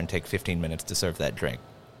behind the bar and take 15 minutes to serve that drink.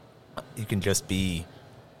 You can just be,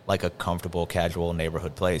 like, a comfortable, casual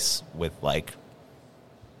neighborhood place with, like,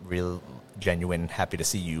 real, genuine, happy to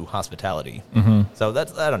see you hospitality. So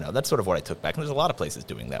that's, I don't know, that's sort of what I took back. And there's a lot of places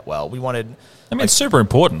doing that well. We wanted... I mean, it's super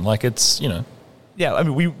important. Like, it's, you know... Yeah, I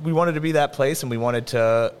mean, we wanted to be that place, and we wanted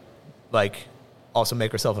to, like, also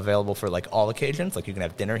make ourselves available for, like, all occasions. Like, you can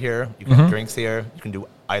have dinner here, you can have drinks here, you can do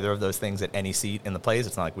either of those things at any seat in the place.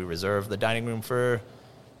 It's not like we reserve the dining room for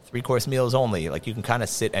 3-course meals only. Like, you can kind of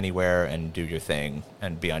sit anywhere and do your thing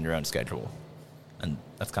and be on your own schedule. And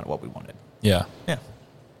that's kind of what we wanted. Yeah. Yeah.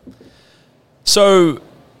 So,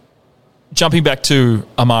 jumping back to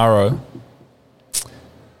Amaro,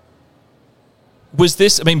 was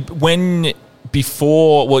this, I mean, when you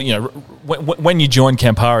joined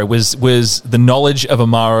Campari, was the knowledge of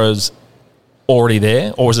Amaro's already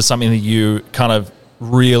there, or was it something that you kind of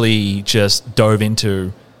really just dove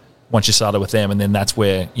into once you started with them, and then that's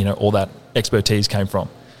where, you know, all that expertise came from?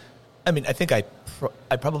 I mean, I think I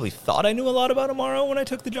probably thought I knew a lot about Amaro when I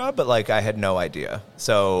took the job, but, like, I had no idea.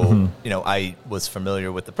 So, you know, I was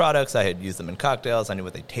familiar with the products. I had used them in cocktails. I knew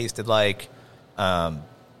what they tasted like.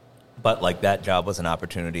 But, like, that job was an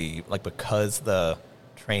opportunity, like, because the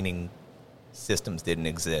training systems didn't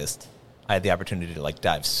exist, I had the opportunity to, like,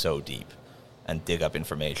 dive so deep and dig up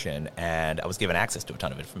information. And I was given access to a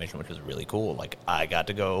ton of information, which was really cool. Like, I got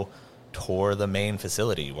to go tour the main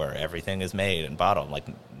facility where everything is made and bottled. Like,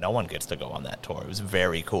 no one gets to go on that tour. It was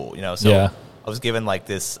very cool, you know? So yeah. I was given, like,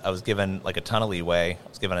 a ton of leeway. I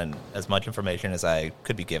was given as much information as I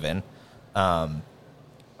could be given. And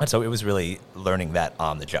so it was really learning that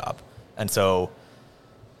on the job. And so,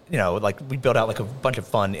 you know, like, we built out, like, a bunch of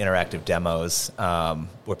fun interactive demos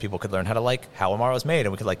where people could learn how to, like, how Amaro is made,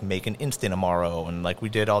 and we could, like, make an instant Amaro, and, like, we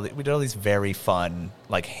did all these very fun,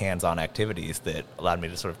 like, hands-on activities that allowed me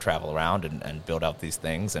to sort of travel around and build out these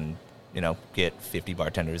things, and, you know, get 50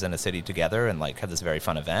 bartenders in a city together and, like, have this very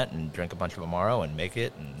fun event and drink a bunch of Amaro and make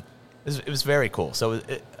it, and it was very cool. So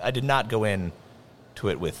I did not go in to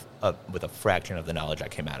it with a fraction of the knowledge I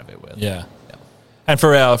came out of it with. Yeah. And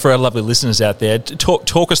for our lovely listeners out there,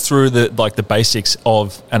 talk us through the basics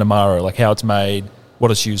of an Amaro, like how it's made,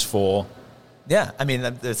 what it's used for. Yeah, I mean,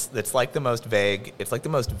 it's like the most vague. It's like the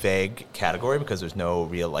most vague category because there's no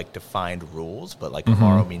real, like, defined rules. But, like,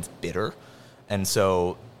 Amaro means bitter, and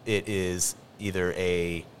so it is either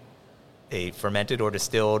a fermented or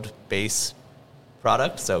distilled base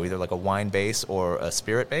product. So either like a wine base or a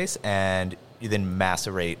spirit base, and you then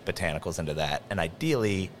macerate botanicals into that. And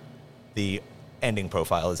ideally, the ending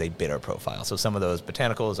profile is a bitter profile. So some of those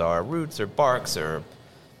botanicals are roots or barks or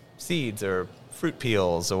seeds or fruit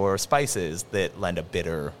peels or spices that lend a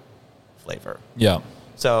bitter flavor. Yeah.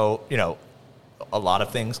 So, you know, a lot of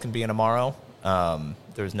things can be in Amaro.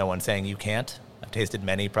 There's no one saying you can't. I've tasted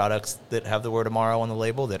many products that have the word Amaro on the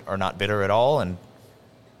label that are not bitter at all, and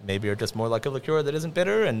maybe are just more like a liqueur that isn't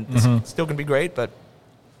bitter, and this still can be great, but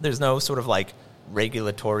there's no sort of, like,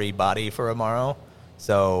 regulatory body for Amaro.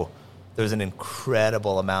 So there's an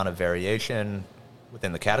incredible amount of variation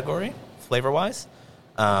within the category, flavor-wise.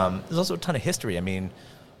 There's also a ton of history. I mean,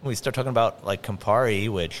 when we start talking about, like, Campari,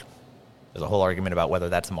 which there's a whole argument about whether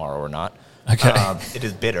that's Amaro or not. Okay. It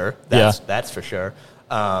is bitter. That's for sure.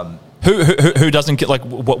 Who doesn't get, like,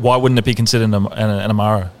 why wouldn't it be considered an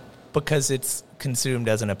Amaro? Because it's consumed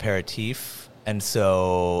as an aperitif, and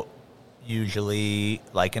so usually,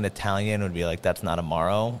 like, an Italian would be like, that's not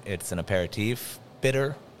Amaro, it's an aperitif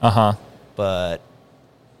bitter. But,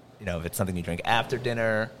 you know, if it's something you drink after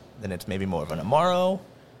dinner, then it's maybe more of an Amaro.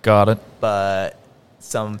 Got it. But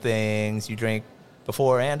some things you drink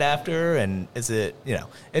before and after, and is it,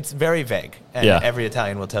 it's very vague. And every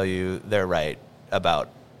Italian will tell you they're right about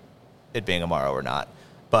it being Amaro or not.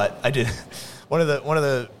 But I did one of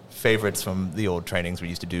the favorites from the old trainings we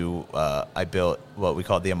used to do. I built what we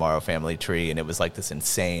called the Amaro family tree, and it was like this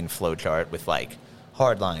insane flow chart with like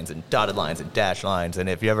hard lines and dotted lines and dashed lines. And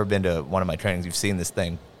if you've ever been to one of my trainings, you've seen this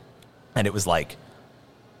thing. And it was like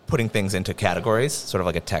putting things into categories, sort of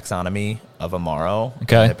like a taxonomy of Amaro in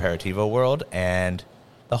the Aperitivo world. And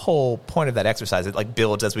the whole point of that exercise, it like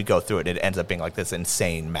builds as we go through it. And it ends up being like this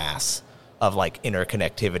insane mass of like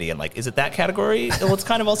interconnectivity. And like, is it that category? Well, it's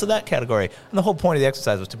kind of also that category. And the whole point of the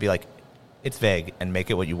exercise was to be like, it's vague and make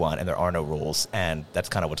it what you want. And there are no rules. And that's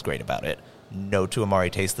kind of what's great about it. No two Amari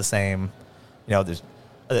taste the same. There's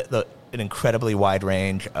an incredibly wide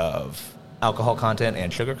range of alcohol content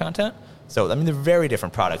and sugar content. So, I mean, they're very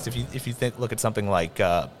different products. If you look at something like,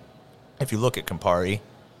 if you look at Campari,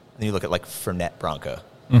 and you look at like Fernet Branca,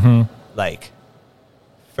 like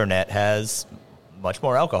Fernet has much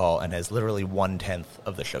more alcohol and has literally 1/10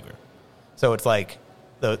 of the sugar. So it's like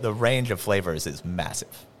the range of flavors is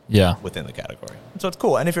massive. Yeah. Within the category. So it's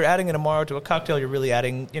cool. And if you're adding an Amaro to a cocktail, you're really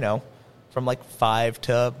adding, from like 5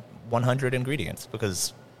 to 100 ingredients,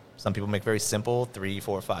 because some people make very simple 3,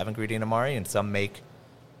 4, 5 ingredient Amari, and some make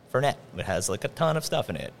Fernet. It has like a ton of stuff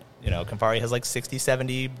in it. Campari has like 60,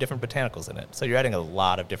 70 different botanicals in it. So you're adding a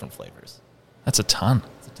lot of different flavors. That's a ton.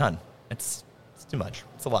 It's a ton. It's too much.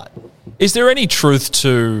 It's a lot. Is there any truth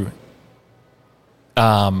to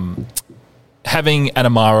having an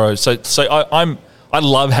Amaro? So I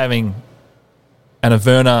love having an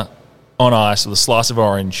Averna on ice with a slice of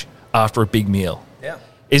orange after a big meal. Yeah.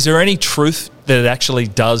 Is there any truth that it actually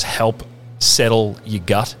does help settle your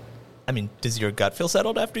gut? I mean, does your gut feel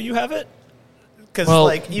settled after you have it?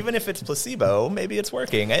 Because, even if it's placebo, maybe it's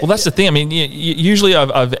working. Well, that's the thing. I mean, usually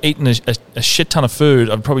I've eaten a shit ton of food.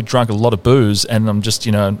 I've probably drunk a lot of booze, and I'm just,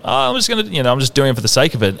 I'm just doing it for the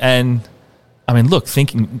sake of it. And, I mean, look,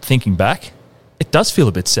 thinking back, it does feel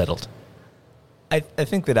a bit settled. I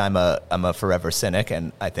think that I'm a forever cynic,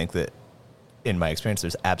 and I think that in my experience,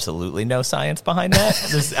 there's absolutely no science behind that.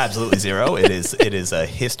 There's absolutely zero. It is a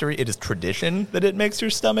history. It is tradition that it makes your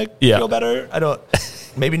stomach feel better.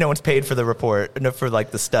 Maybe no one's paid for the report, for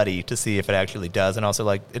like the study to see if it actually does. And also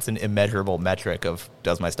like it's an immeasurable metric of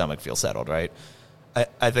does my stomach feel settled, right?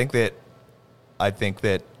 I think that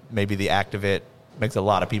maybe the act of it makes a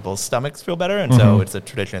lot of people's stomachs feel better. And so it's a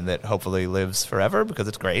tradition that hopefully lives forever because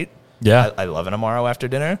it's great. Yeah. I love an Amaro after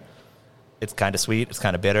dinner. It's kind of sweet. It's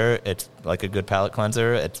kind of bitter. It's like a good palate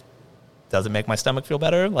cleanser. It doesn't make my stomach feel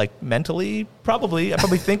better. Like mentally, probably. I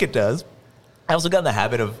probably think it does. I also got in the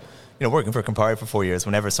habit of, working for Campari for 4 years.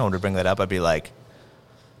 Whenever someone would bring that up, I'd be like,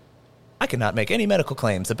 I cannot make any medical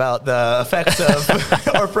claims about the effects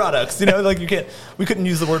of our products. We couldn't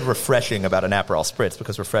use the word refreshing about an Aperol Spritz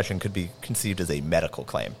because refreshing could be conceived as a medical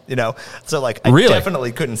claim, So I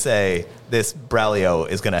definitely couldn't say this Braulio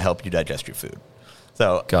is going to help you digest your food.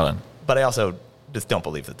 So got it. But I also just don't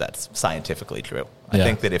believe that that's scientifically true. I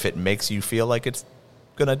think that if it makes you feel like it's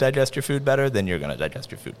going to digest your food better, then you're going to digest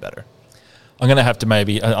your food better. I'm going to have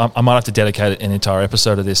to I might have to dedicate an entire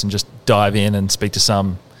episode of this and just dive in and speak to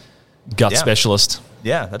some gut specialist.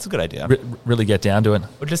 Yeah, that's a good idea. Really get down to it.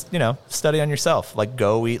 Or just, study on yourself. Like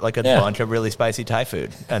go eat like a bunch of really spicy Thai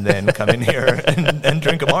food and then come in here and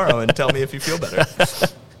drink Amaro and tell me if you feel better.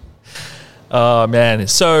 Oh, man.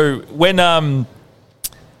 So when...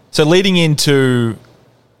 So leading into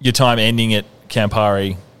your time ending at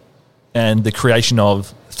Campari and the creation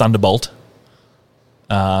of Thunderbolt,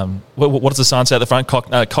 what does the sign say at the front?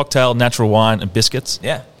 Cocktail, natural wine, and biscuits.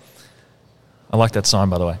 Yeah. I like that sign,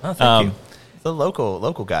 by the way. Oh, thank you. The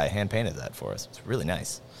local guy hand-painted that for us. It's really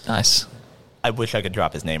nice. Nice. I wish I could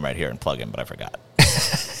drop his name right here and plug him, but I forgot.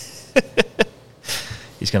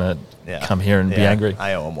 He's going to come here and be angry.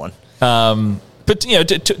 I owe him one. But,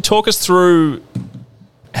 talk us through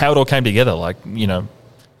how it all came together,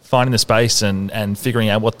 finding the space and figuring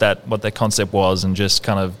out what that concept was and just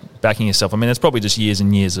kind of backing yourself. I mean, it's probably just years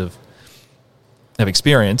and years of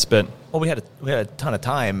experience, but... Well, we had a ton of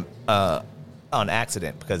time on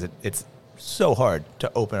accident because it's so hard to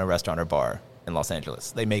open a restaurant or bar in Los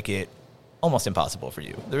Angeles. They make it almost impossible for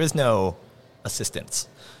you. There is no assistance.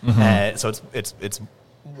 So it's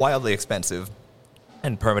wildly expensive,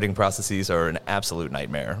 and permitting processes are an absolute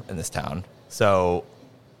nightmare in this town. So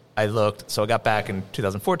I got back in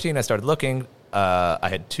 2014. I started looking. I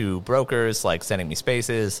had 2 brokers sending me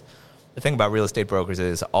spaces. The thing about real estate brokers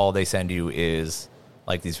is all they send you is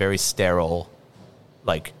these very sterile,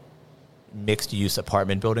 mixed use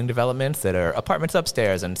apartment building developments that are apartments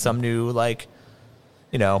upstairs and some new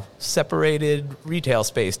separated retail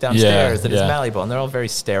space downstairs that is yeah. malleable, and they're all very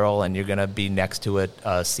sterile, and you're going to be next to a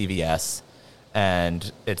CVS,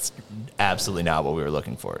 and it's absolutely not what we were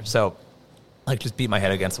looking for. So I just beat my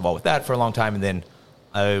head against the wall with that for a long time, and then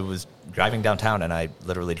I was driving downtown, and I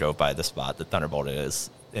literally drove by the spot that Thunderbolt is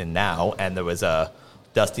in now, and there was a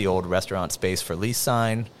dusty old restaurant space for lease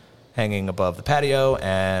sign hanging above the patio,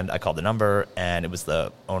 and I called the number, and it was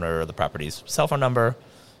the owner of the property's cell phone number,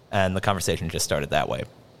 and the conversation just started that way.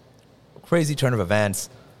 Crazy turn of events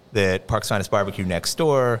that Park's Finest Barbecue next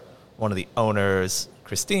door, one of the owners,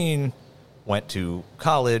 Christine, went to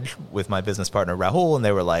college with my business partner, Rahul, and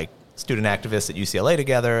they were like student activists at UCLA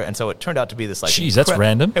together, and so it turned out to be this like... Jeez, that's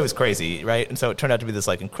random. It was crazy, right? And so it turned out to be this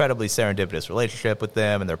like incredibly serendipitous relationship with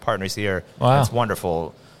them, and their partners here. Wow. It's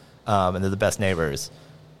wonderful, and they're the best neighbors.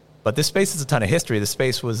 But this space has a ton of history. The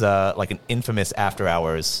space was like an infamous after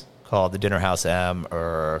hours called the Dinner House M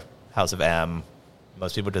or House of M.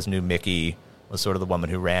 Most people just knew Mickey was sort of the woman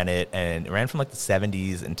who ran it, and it ran from like the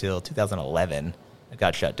 70s until 2011. It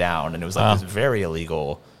got shut down, and it was like this very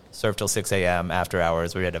illegal, served till 6 a.m. after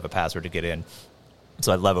hours where you had to have a password to get in.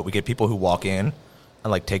 So I love it. We get people who walk in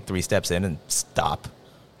and like take 3 steps in and stop,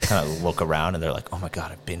 kind of look around, and they're like, oh my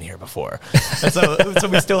God, I've been here before. And so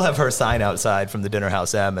we still have her sign outside from the Dinner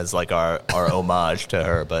House M as like our homage to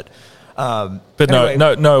her. But anyway,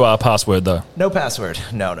 no password though. No password.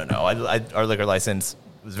 No. Our liquor license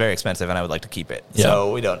was very expensive, and I would like to keep it. Yeah.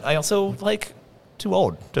 So we don't. I also like too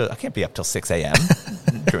old. I can't be up till 6 a.m.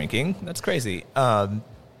 drinking. That's crazy. I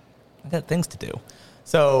got things to do.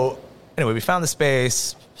 So anyway, we found the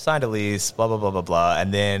space, signed a lease, blah blah blah blah blah,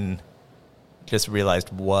 and then just realized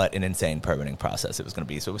what an insane permitting process it was going to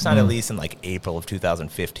be. So we signed a lease in like April of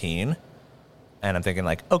 2015, and I'm thinking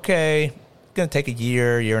like, okay, it's going to take a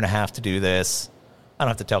year and a half to do this. I don't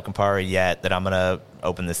have to tell Campari yet that I'm going to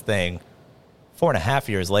open this thing. 4.5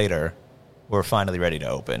 years later, we're finally ready to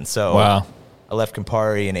open. So wow. I left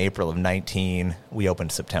Campari in April of 19. We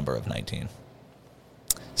opened September of 19.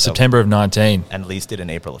 September of 19. And leased it in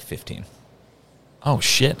April of 15. Oh,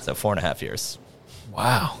 shit. So 4.5 years.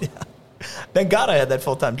 Wow. Yeah. Thank God I had that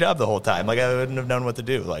full-time job the whole time. Like, I wouldn't have known what to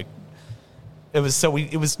do. Like, it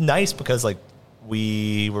was nice because, like,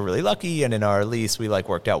 we were really lucky, and in our lease, we, like,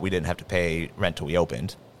 worked out we didn't have to pay rent till we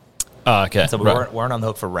opened. Okay. So we weren't on the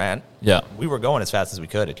hook for rent. Yeah. We were going as fast as we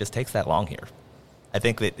could. It just takes that long here. I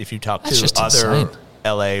think that if you talk That's to other insane.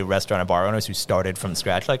 LA restaurant and bar owners who started from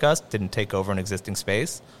scratch like us, didn't take over an existing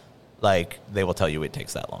space, like, they will tell you it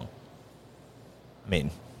takes that long. I mean,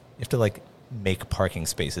 you have to, like, make parking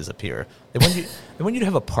spaces appear. They want you to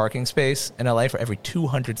have a parking space in LA for every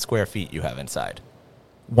 200 square feet you have inside.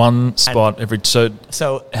 One spot every...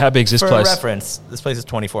 So how big is this place? For reference, this place is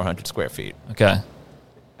 2,400 square feet. Okay.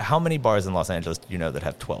 How many bars in Los Angeles do you know that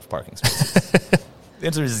have 12 parking spaces? The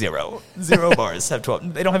answer is 0. 0 bars have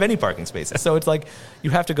 12. They don't have any parking spaces. So it's like you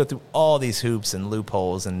have to go through all these hoops and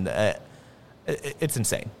loopholes, and it's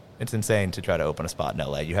insane. It's insane to try to open a spot in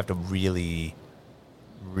LA. You have to really,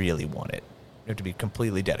 really want it. You have to be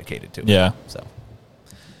completely dedicated to it. Yeah. So,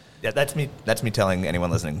 yeah, that's me. That's me telling anyone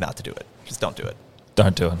listening not to do it. Just don't do it.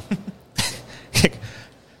 Don't do it.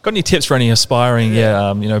 Got any tips for any aspiring,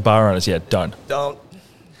 bar owners? Yeah, don't. Don't.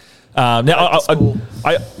 Now,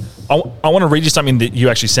 I want to read you something that you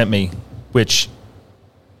actually sent me, which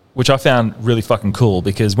I found really fucking cool,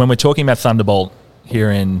 because when we're talking about Thunderbolt here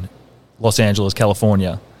in Los Angeles,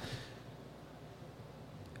 California,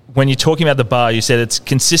 when you're talking about the bar, you said it's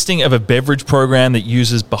consisting of a beverage program that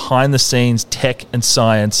uses behind-the-scenes tech and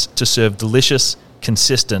science to serve delicious,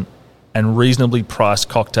 consistent, and reasonably priced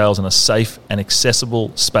cocktails in a safe and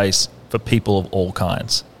accessible space for people of all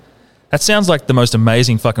kinds. That sounds like the most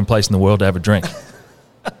amazing fucking place in the world to have a drink.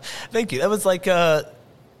 Thank you. That was like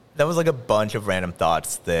a bunch of random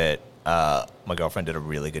thoughts that my girlfriend did a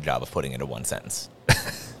really good job of putting into one sentence.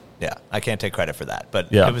 Yeah, I can't take credit for that,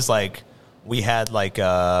 but it was like we had like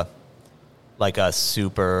a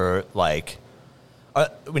super like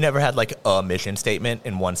we never had like a mission statement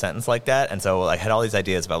in one sentence like that, and so I had all these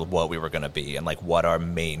ideas about what we were going to be and like what our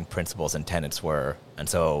main principles and tenets were, and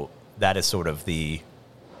so that is sort of the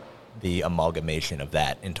amalgamation of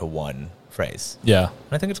that into one phrase. Yeah.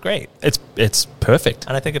 And I think it's great. It's perfect.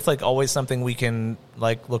 And I think it's like always something we can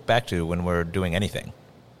like look back to when we're doing anything.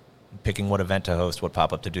 Picking what event to host, what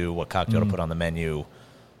pop-up to do, what cocktail to put on the menu.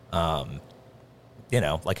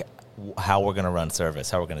 Like how we're going to run service,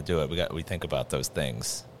 how we're going to do it. We think about those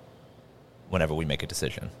things whenever we make a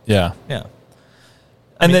decision. Yeah. Yeah.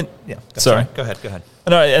 Sorry. Go ahead.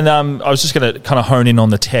 No, and I was just going to kind of hone in on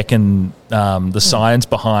the tech and the science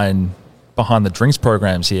behind the drinks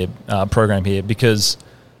program here, because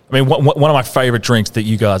I mean, one of my favorite drinks that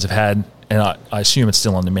you guys have had, and I assume it's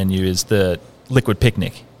still on the menu, is the liquid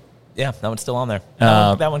picnic. Yeah, that one's still on there.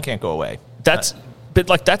 That one can't go away.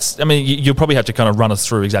 I mean, you'll probably have to kind of run us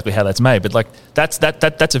through exactly how that's made, but like that's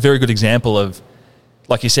a very good example of,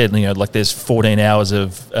 like you said, like there's 14 hours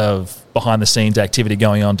of behind the scenes activity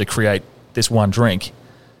going on to create this one drink.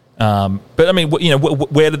 But I mean,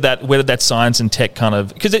 where did that science and tech kind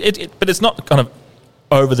of, because but it's not kind of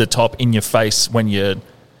over the top in your face when you're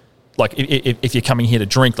like, if you're coming here to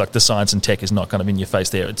drink, like the science and tech is not kind of in your face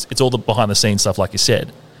there. It's all the behind the scenes stuff, like you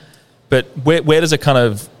said. But where did that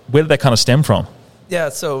kind of stem from? Yeah,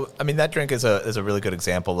 so I mean, that drink is a really good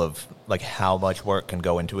example of like how much work can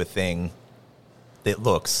go into a thing that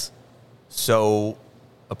looks so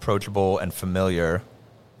approachable and familiar.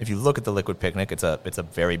 If you look at the liquid picnic, it's a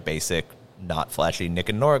very basic, not flashy Nick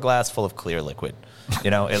and Nora glass full of clear liquid.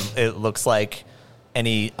 It looks like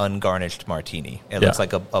any ungarnished martini. It looks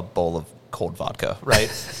like a bowl of cold vodka, right?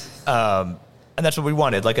 And that's what we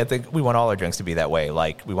wanted. Like, I think we want all our drinks to be that way.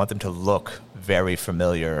 Like, we want them to look very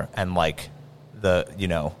familiar and like the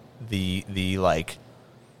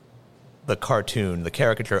cartoon, the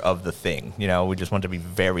caricature of the thing. We just want it to be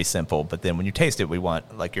very simple. But then when you taste it, we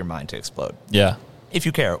want like your mind to explode. Yeah. If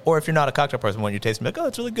you care, or if you're not a cocktail person, when you taste it, like, oh,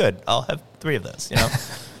 it's really good. I'll have 3 of those.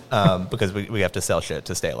 Because we have to sell shit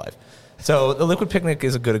to stay alive. So the liquid picnic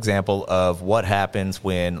is a good example of what happens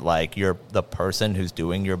when like the person who's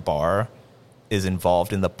doing your bar is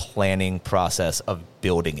involved in the planning process of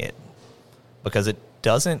building it, because it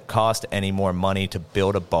doesn't cost any more money to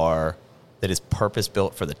build a bar that is purpose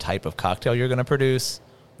built for the type of cocktail you're going to produce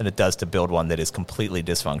than it does to build one that is completely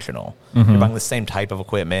dysfunctional. Mm-hmm. You're buying the same type of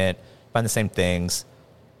equipment, buying the same things.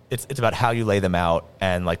 It's about how you lay them out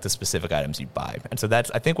and like the specific items you buy. And so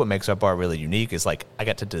that's, I think, what makes our bar really unique is like I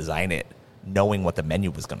got to design it knowing what the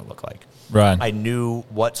menu was going to look like. Right. I knew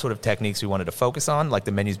what sort of techniques we wanted to focus on. Like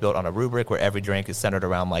the menu's built on a rubric where every drink is centered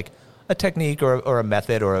around like a technique or a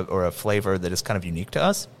method or a flavor that is kind of unique to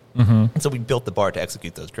us. Mm-hmm. And so we built the bar to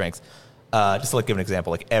execute those drinks. Just to like give an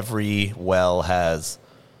example, like every well has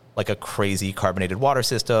like a crazy carbonated water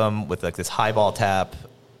system with like this highball tap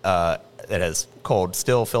that has cold,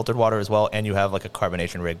 still filtered water as well, and you have like a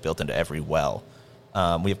carbonation rig built into every well.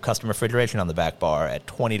 We have custom refrigeration on the back bar at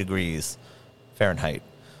 20 degrees Fahrenheit,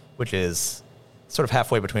 which is sort of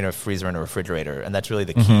halfway between a freezer and a refrigerator, and that's really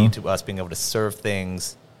the key to us being able to serve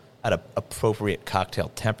things at an appropriate cocktail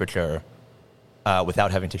temperature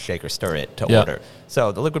without having to shake or stir it to order.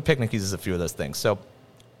 So the liquid picnic uses a few of those things. So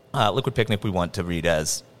liquid picnic we want to read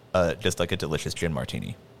as just like a delicious gin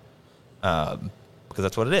martini. Because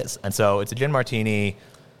that's what it is. And so it's a gin martini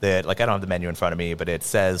that, like, I don't have the menu in front of me, but it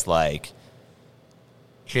says, like,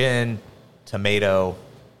 gin, tomato,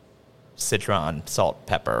 citron, salt,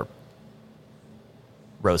 pepper,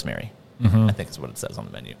 rosemary, I think is what it says on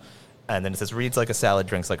the menu. And then it says, reads like a salad,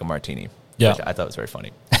 drinks like a martini, which I thought was very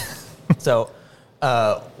funny. So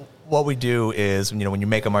what we do is, when you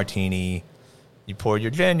make a martini, you pour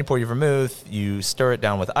your gin, you pour your vermouth, you stir it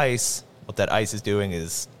down with ice. What that ice is doing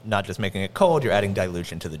is not just making it cold, you're adding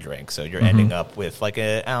dilution to the drink. So you're ending up with like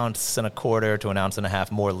 1.25 ounces to 1.5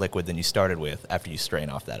 ounces more liquid than you started with after you strain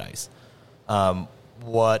off that ice.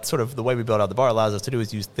 What sort of the way we build out the bar allows us to do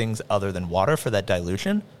is use things other than water for that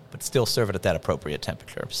dilution, but still serve it at that appropriate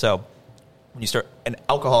temperature. So when you stir an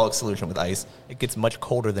alcoholic solution with ice, it gets much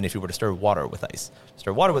colder than if you were to stir water with ice.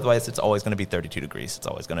 Stir water with ice, it's always going to be 32 degrees. It's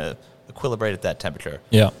always going to equilibrate at that temperature.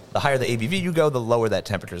 Yeah. The higher the ABV you go, the lower that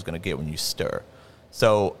temperature is going to get when you stir.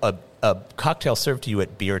 So a cocktail served to you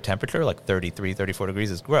at beer temperature, like 33, 34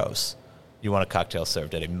 degrees, is gross. You want a cocktail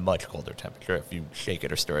served at a much colder temperature if you shake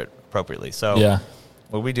it or stir it appropriately. So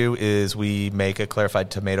what we do is we make a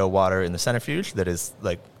clarified tomato water in the centrifuge that is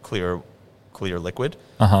like clear liquid,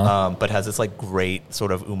 but has this like great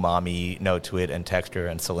sort of umami note to it and texture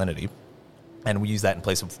and salinity. And we use that in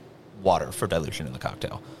place of water for dilution in the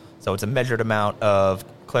cocktail. So it's a measured amount of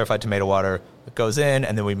clarified tomato water that goes in,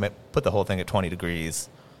 and then we put the whole thing at 20 degrees.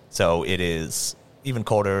 So it is even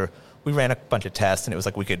colder. We ran a bunch of tests, and it was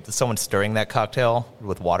like someone stirring that cocktail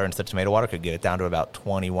with water instead of tomato water could get it down to about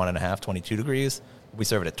 21.5, 22 degrees. We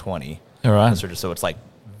serve it at 20. All right. So it's like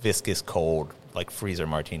viscous cold, like freezer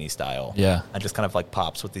martini style. Yeah. And just kind of like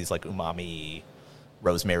pops with these like umami,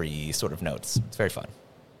 rosemary sort of notes. It's very fun.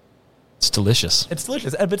 It's delicious. It's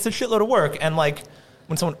delicious, but it's a shitload of work. And like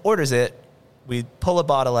when someone orders it, we pull a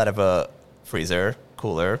bottle out of a freezer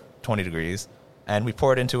cooler, 20 degrees, and we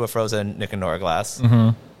pour it into a frozen Nick and Nora glass.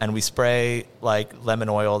 And we spray like lemon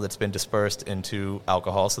oil that's been dispersed into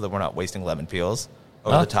alcohol so that we're not wasting lemon peels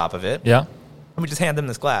over the top of it. Yeah. And we just hand them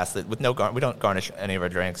this glass that with we don't garnish any of our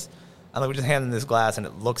drinks. And like, we just hand them this glass, and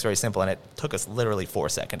it looks very simple, and it took us literally 4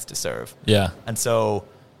 seconds to serve. Yeah. And so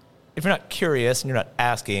if you're not curious and you're not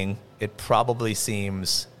asking, it probably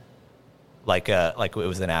seems like it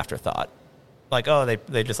was an afterthought. Like, oh,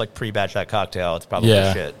 they just like pre-batch that cocktail. It's probably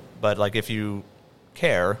shit. But like, if you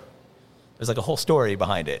care, there's like a whole story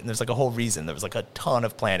behind it, and there's like a whole reason. There was like a ton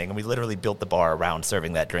of planning, and we literally built the bar around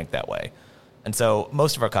serving that drink that way. And so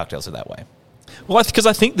most of our cocktails are that way. Well, because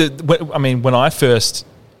I think that, when I first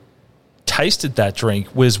tasted that drink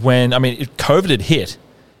was when, COVID had hit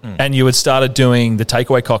and you had started doing the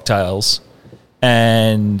takeaway cocktails,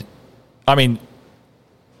 and,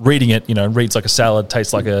 reading it, reads like a salad,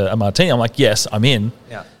 tastes like a martini. I'm like, yes, I'm in.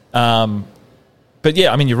 Yeah. But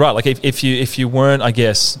yeah, you're right. Like if you weren't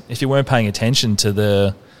paying attention to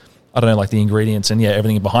the, I don't know, like the ingredients and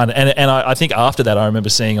everything behind it. And I think after that, I remember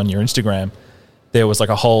seeing on your Instagram, there was like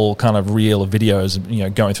a whole kind of reel of videos,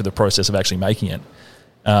 going through the process of actually making it.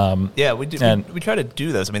 We do. We try to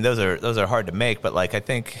do those. Those are hard to make, but like, I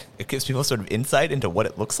think it gives people sort of insight into what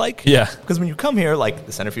it looks like. Yeah. Because when you come here, like,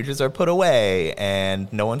 the centrifuges are put away,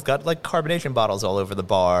 and no one's got like carbonation bottles all over the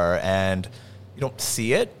bar, and you don't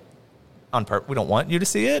see it on purpose. We don't want you to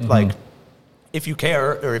see it. Mm-hmm. Like, if you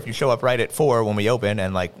care, or if you show up right at 4 when we open,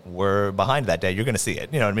 and like we're behind that day, you're going to see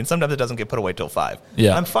it. You know what I mean? Sometimes it doesn't get put away till 5.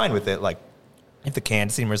 Yeah. I'm fine with it. Like, if the can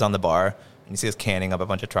steamer's on the bar and you see us canning up a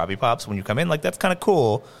bunch of Troppy Pops when you come in, like, that's kind of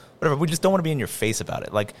cool. Whatever. We just don't want to be in your face about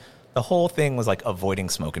it. Like, the whole thing was like avoiding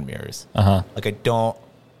smoke and mirrors. Like,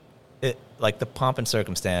 like, the pomp and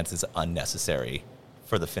circumstance is unnecessary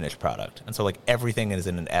for the finished product. And so, like, everything is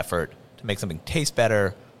in an effort to make something taste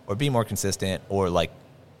better or be more consistent or, like,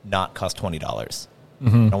 not cost $20. I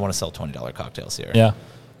don't want to sell $20 cocktails here. Yeah.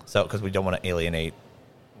 So, because we don't want to alienate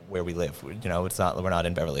where we live. We're not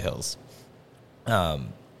in Beverly Hills.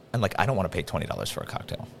 And like, I don't want to pay $20 for a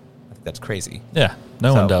cocktail. I think that's crazy. Yeah,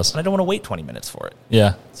 no one does. And I don't want to wait 20 minutes for it.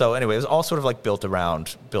 Yeah. So anyway, it was all sort of like built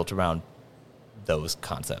around those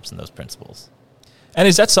concepts and those principles. And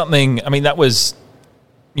is that something? That was,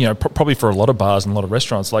 probably for a lot of bars and a lot of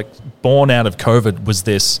restaurants, like, born out of COVID was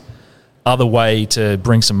this other way to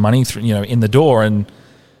bring some money through, in the door, and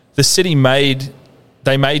the city made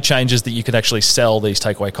changes that you could actually sell these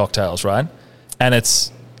takeaway cocktails, right? And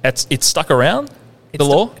it's stuck around.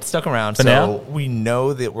 It's stuck around. So now? We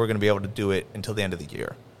know that we're going to be able to do it until the end of the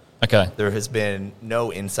year. Okay. There has been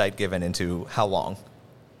no insight given into how long,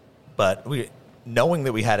 but knowing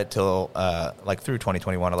that we had it till through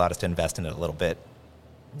 2021 allowed us to invest in it a little bit.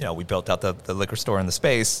 We built out the liquor store in the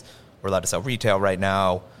space. We're allowed to sell retail right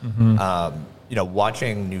now.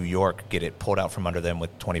 Watching New York get it pulled out from under them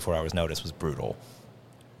with 24 hours notice was brutal.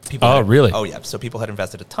 Really? Oh, yeah. So people had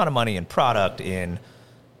invested a ton of money in product, in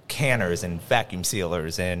canners and vacuum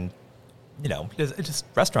sealers and, just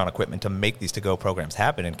restaurant equipment to make these to-go programs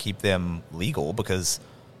happen and keep them legal, because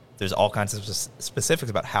there's all kinds of specifics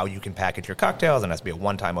about how you can package your cocktails, and it has to be a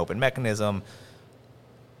one-time open mechanism.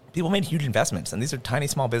 People made huge investments, and these are tiny,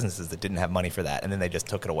 small businesses that didn't have money for that, and then they just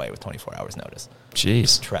took it away with 24 hours notice. Jeez.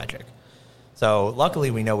 It's tragic. So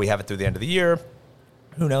luckily, we know we have it through the end of the year.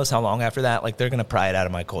 Who knows how long after that? Like, they're going to pry it out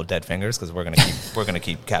of my cold, dead fingers, because we're going to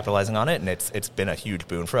keep capitalizing on it, and it's been a huge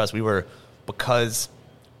boon for us. Because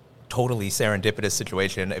totally serendipitous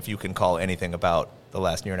situation, if you can call anything about the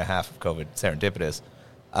last year and a half of COVID serendipitous,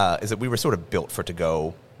 is that we were sort of built for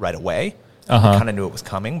to-go right away. We kind of knew it was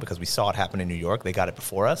coming because we saw it happen in New York. They got it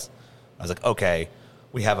before us. I was like, okay,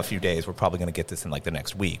 we have a few days. We're probably going to get this in like the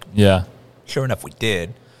next week. Yeah. Sure enough, we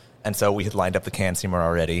did. And so we had lined up the can steamer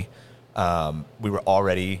already. We were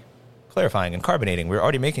already clarifying and carbonating. We were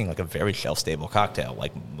already making like a very shelf-stable cocktail.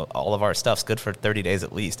 Like, all of our stuff's good for 30 days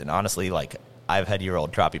at least. And honestly, like, I've had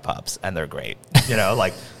year-old Troppy Pops, and they're great.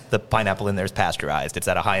 Like, the pineapple in there is pasteurized. It's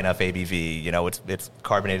at a high enough ABV. It's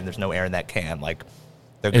carbonated. There's no air in that can. Like,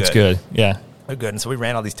 they're good. It's good, yeah. They're good. And so we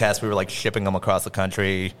ran all these tests. We were, like, shipping them across the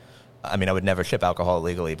country. I would never ship alcohol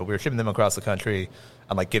illegally, but we were shipping them across the country.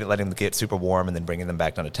 I'm like letting them get super warm and then bringing them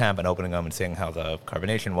back down to temp and opening them and seeing how the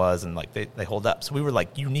carbonation was, and like they hold up. So we were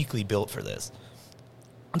like uniquely built for this.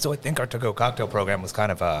 And so I think our to-go cocktail program was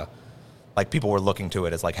kind of like, people were looking to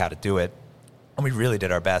it as like how to do it. And we really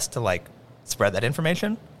did our best to like spread that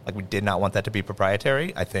information. Like, we did not want that to be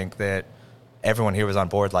proprietary. I think that everyone here was on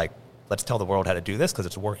board, like, let's tell the world how to do this because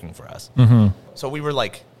it's working for us. Mm-hmm. So we were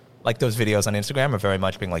like those videos on Instagram are very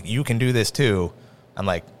much being like, you can do this too. I'm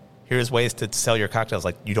like, here's ways to sell your cocktails.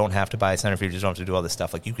 Like, you don't have to buy a centrifuge. You don't have to do all this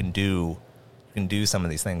stuff. Like, you can do some of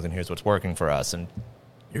these things, and here's what's working for us. And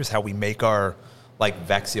here's how we make our like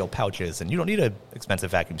vac seal pouches. And you don't need an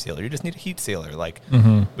expensive vacuum sealer. You just need a heat sealer. Like,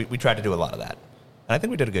 we tried to do a lot of that. And I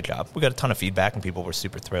think we did a good job. We got a ton of feedback, and people were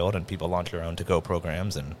super thrilled, and people launched their own to-go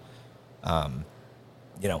programs. And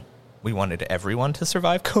You know, we wanted everyone to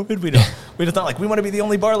survive COVID. We just thought like we want to be the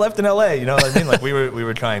only bar left in LA. You know what I mean? Like we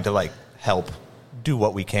were trying to like help do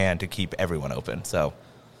what we can to keep everyone open. So,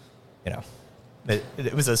 you know,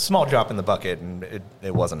 it was a small drop in the bucket, and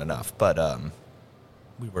it wasn't enough. But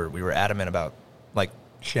we were adamant about like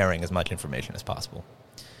sharing as much information as possible.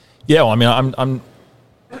 Yeah, well, I mean,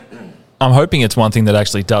 I'm hoping it's one thing that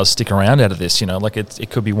actually does stick around out of this. You know, like it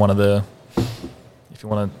could be one of the, if you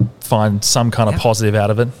want to find some kind of positive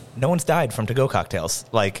out of it. No one's died from to-go cocktails.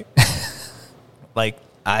 Like, like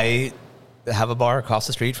I have a bar across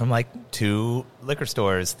the street from like 2 liquor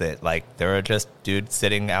stores that like there are just dudes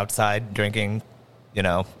sitting outside drinking, you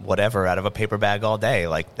know, whatever out of a paper bag all day.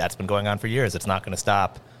 Like that's been going on for years. It's not going to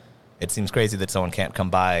stop. It seems crazy that someone can't come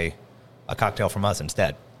buy a cocktail from us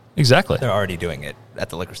instead. Exactly. They're already doing it at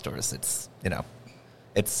the liquor stores. It's, you know,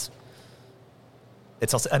 it's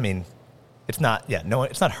also, I mean, it's not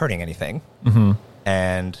hurting anything. Mm-hmm.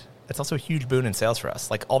 And it's also a huge boon in sales for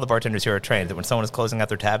us. Like all the bartenders here are trained that when someone is closing out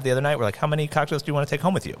their tab the other night, we're like, how many cocktails do you want to take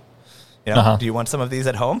home with you? You know, do you want some of these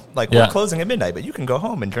at home? Like we're closing at midnight, but you can go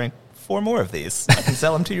home and drink 4 more of these. I can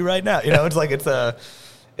sell them to you right now. You know, it's like,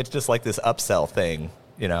 it's just like this upsell thing,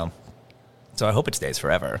 you know? So I hope it stays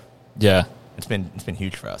forever. Yeah. It's been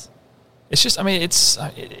huge for us. It's just, I mean, it's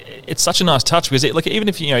such a nice touch because look, even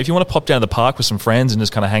if you want to pop down to the park with some friends and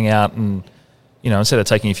just kind of hang out and, you know, instead of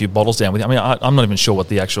taking a few bottles down with you, I mean, I'm not even sure what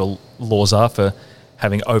the actual laws are for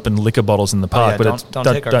having open liquor bottles in the park. Oh, yeah, but don't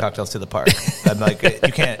take our cocktails to the park. I'm like,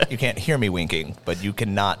 you can't hear me winking, but you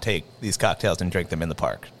cannot take these cocktails and drink them in the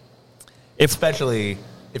park. Especially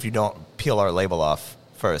if you don't peel our label off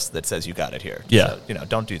first that says you got it here. Yeah. So, you know,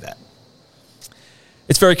 don't do that.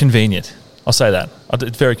 It's very convenient. I'll say that.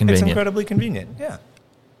 It's very convenient. It's incredibly convenient, yeah.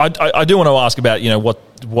 I do want to ask about, you know,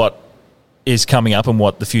 what is coming up and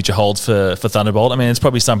what the future holds for Thunderbolt. I mean, it's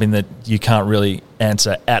probably something that you can't really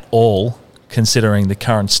answer at all, considering the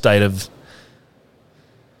current state of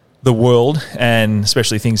the world and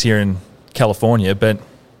especially things here in California. But,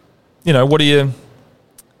 you know, what are you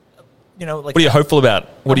hopeful about?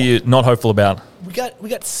 What are you not hopeful about? We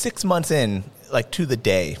got 6 months in, like to the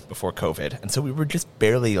day before COVID. And so we were just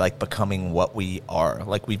barely like becoming what we are.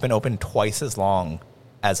 Like we've been open twice as long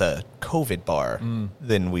as a COVID bar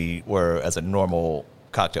than we were as a normal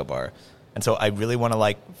cocktail bar. And so I really want to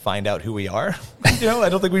like find out who we are. You know, I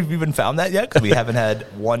don't think we've even found that yet because we haven't had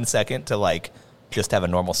 1 second to like just have a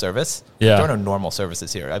normal service. Yeah. There are no normal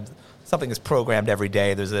services here. Something is programmed every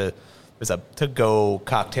day. There's a to-go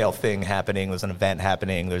cocktail thing happening. There's an event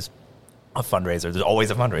happening. There's a fundraiser. There's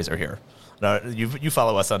always a fundraiser here. No, you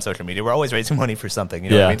follow us on social media. We're always raising money for something. You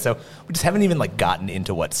know what I mean? So we just haven't even like gotten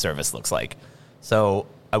into what service looks like. So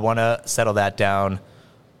I want to settle that down.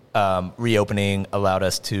 Reopening allowed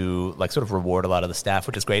us to like sort of reward a lot of the staff,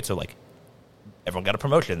 which is great. So like everyone got a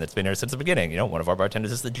promotion that's been here since the beginning. You know, one of our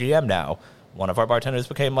bartenders is the GM now. One of our bartenders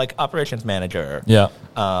became like operations manager. Yeah.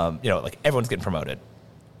 You know, like everyone's getting promoted.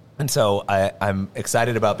 And so I'm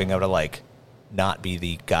excited about being able to like not be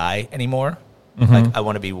the guy anymore. Mm-hmm. Like I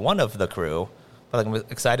want to be one of the crew, but like, I'm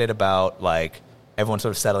excited about like everyone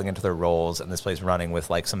sort of settling into their roles and this place running with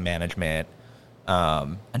like some management,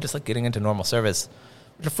 and just like getting into normal service,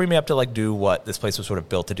 which will free me up to like do what this place was sort of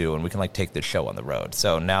built to do, and we can like take this show on the road.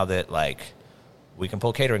 So now that like we can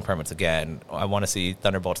pull catering permits again, I want to see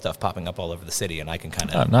Thunderbolt stuff popping up all over the city, and I can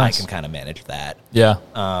kind of manage that. Yeah.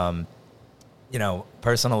 You know,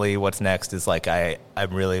 personally, what's next is like I'm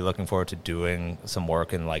really looking forward to doing some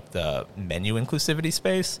work in like the menu inclusivity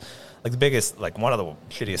space. Like the biggest, like one of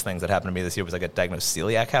the shittiest things that happened to me this year was I got diagnosed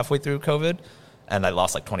celiac halfway through COVID, and I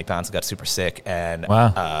lost like 20 pounds and got super sick. And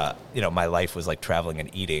you know, my life was like traveling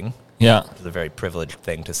and eating. Yeah, which is a very privileged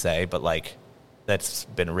thing to say, but like that's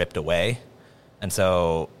been ripped away. And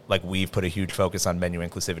so like we've put a huge focus on menu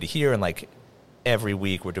inclusivity here, and like every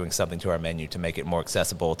week we're doing something to our menu to make it more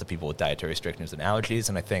accessible to people with dietary restrictions and allergies.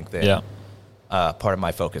 And I think that part of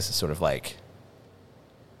my focus is sort of like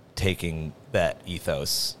taking that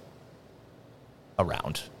ethos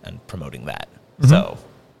around and promoting that. Mm-hmm. So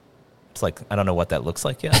it's like, I don't know what that looks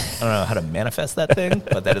like yet. I don't know how to manifest that thing,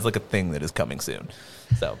 but that is like a thing that is coming soon.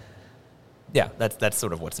 So yeah, that's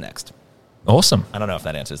sort of what's next. Awesome. I don't know if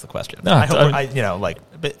that answers the question. No,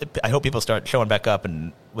 I hope people start showing back up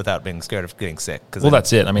and without being scared of getting sick. Well,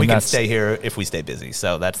 that's it. I mean, we can stay here if we stay busy.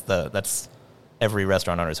 So that's every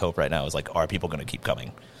restaurant owner's hope right now is like, are people going to keep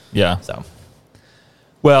coming? Yeah. So,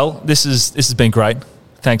 well, this has been great.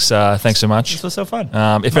 Thanks so much. This was so fun.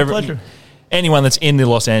 Pleasure. Anyone that's in the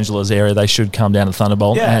Los Angeles area, they should come down to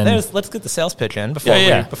Thunderbolt. Yeah, let's get the sales pitch in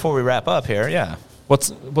before we wrap up here. Yeah.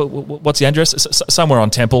 What's the address? Somewhere on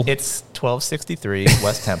Temple. It's 1263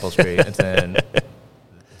 West Temple Street. It's in the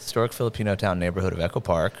historic Filipino town neighborhood of Echo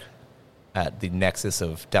Park, at the nexus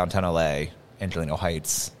of downtown LA, Angelino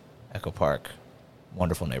Heights, Echo Park.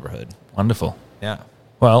 Wonderful neighborhood. Wonderful. Yeah.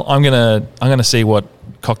 Well, I'm gonna see what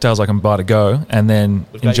cocktails I can buy to go, and then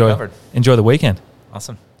We've got you covered. enjoy the weekend.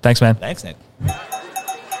 Awesome. Thanks, man. Thanks, Nick.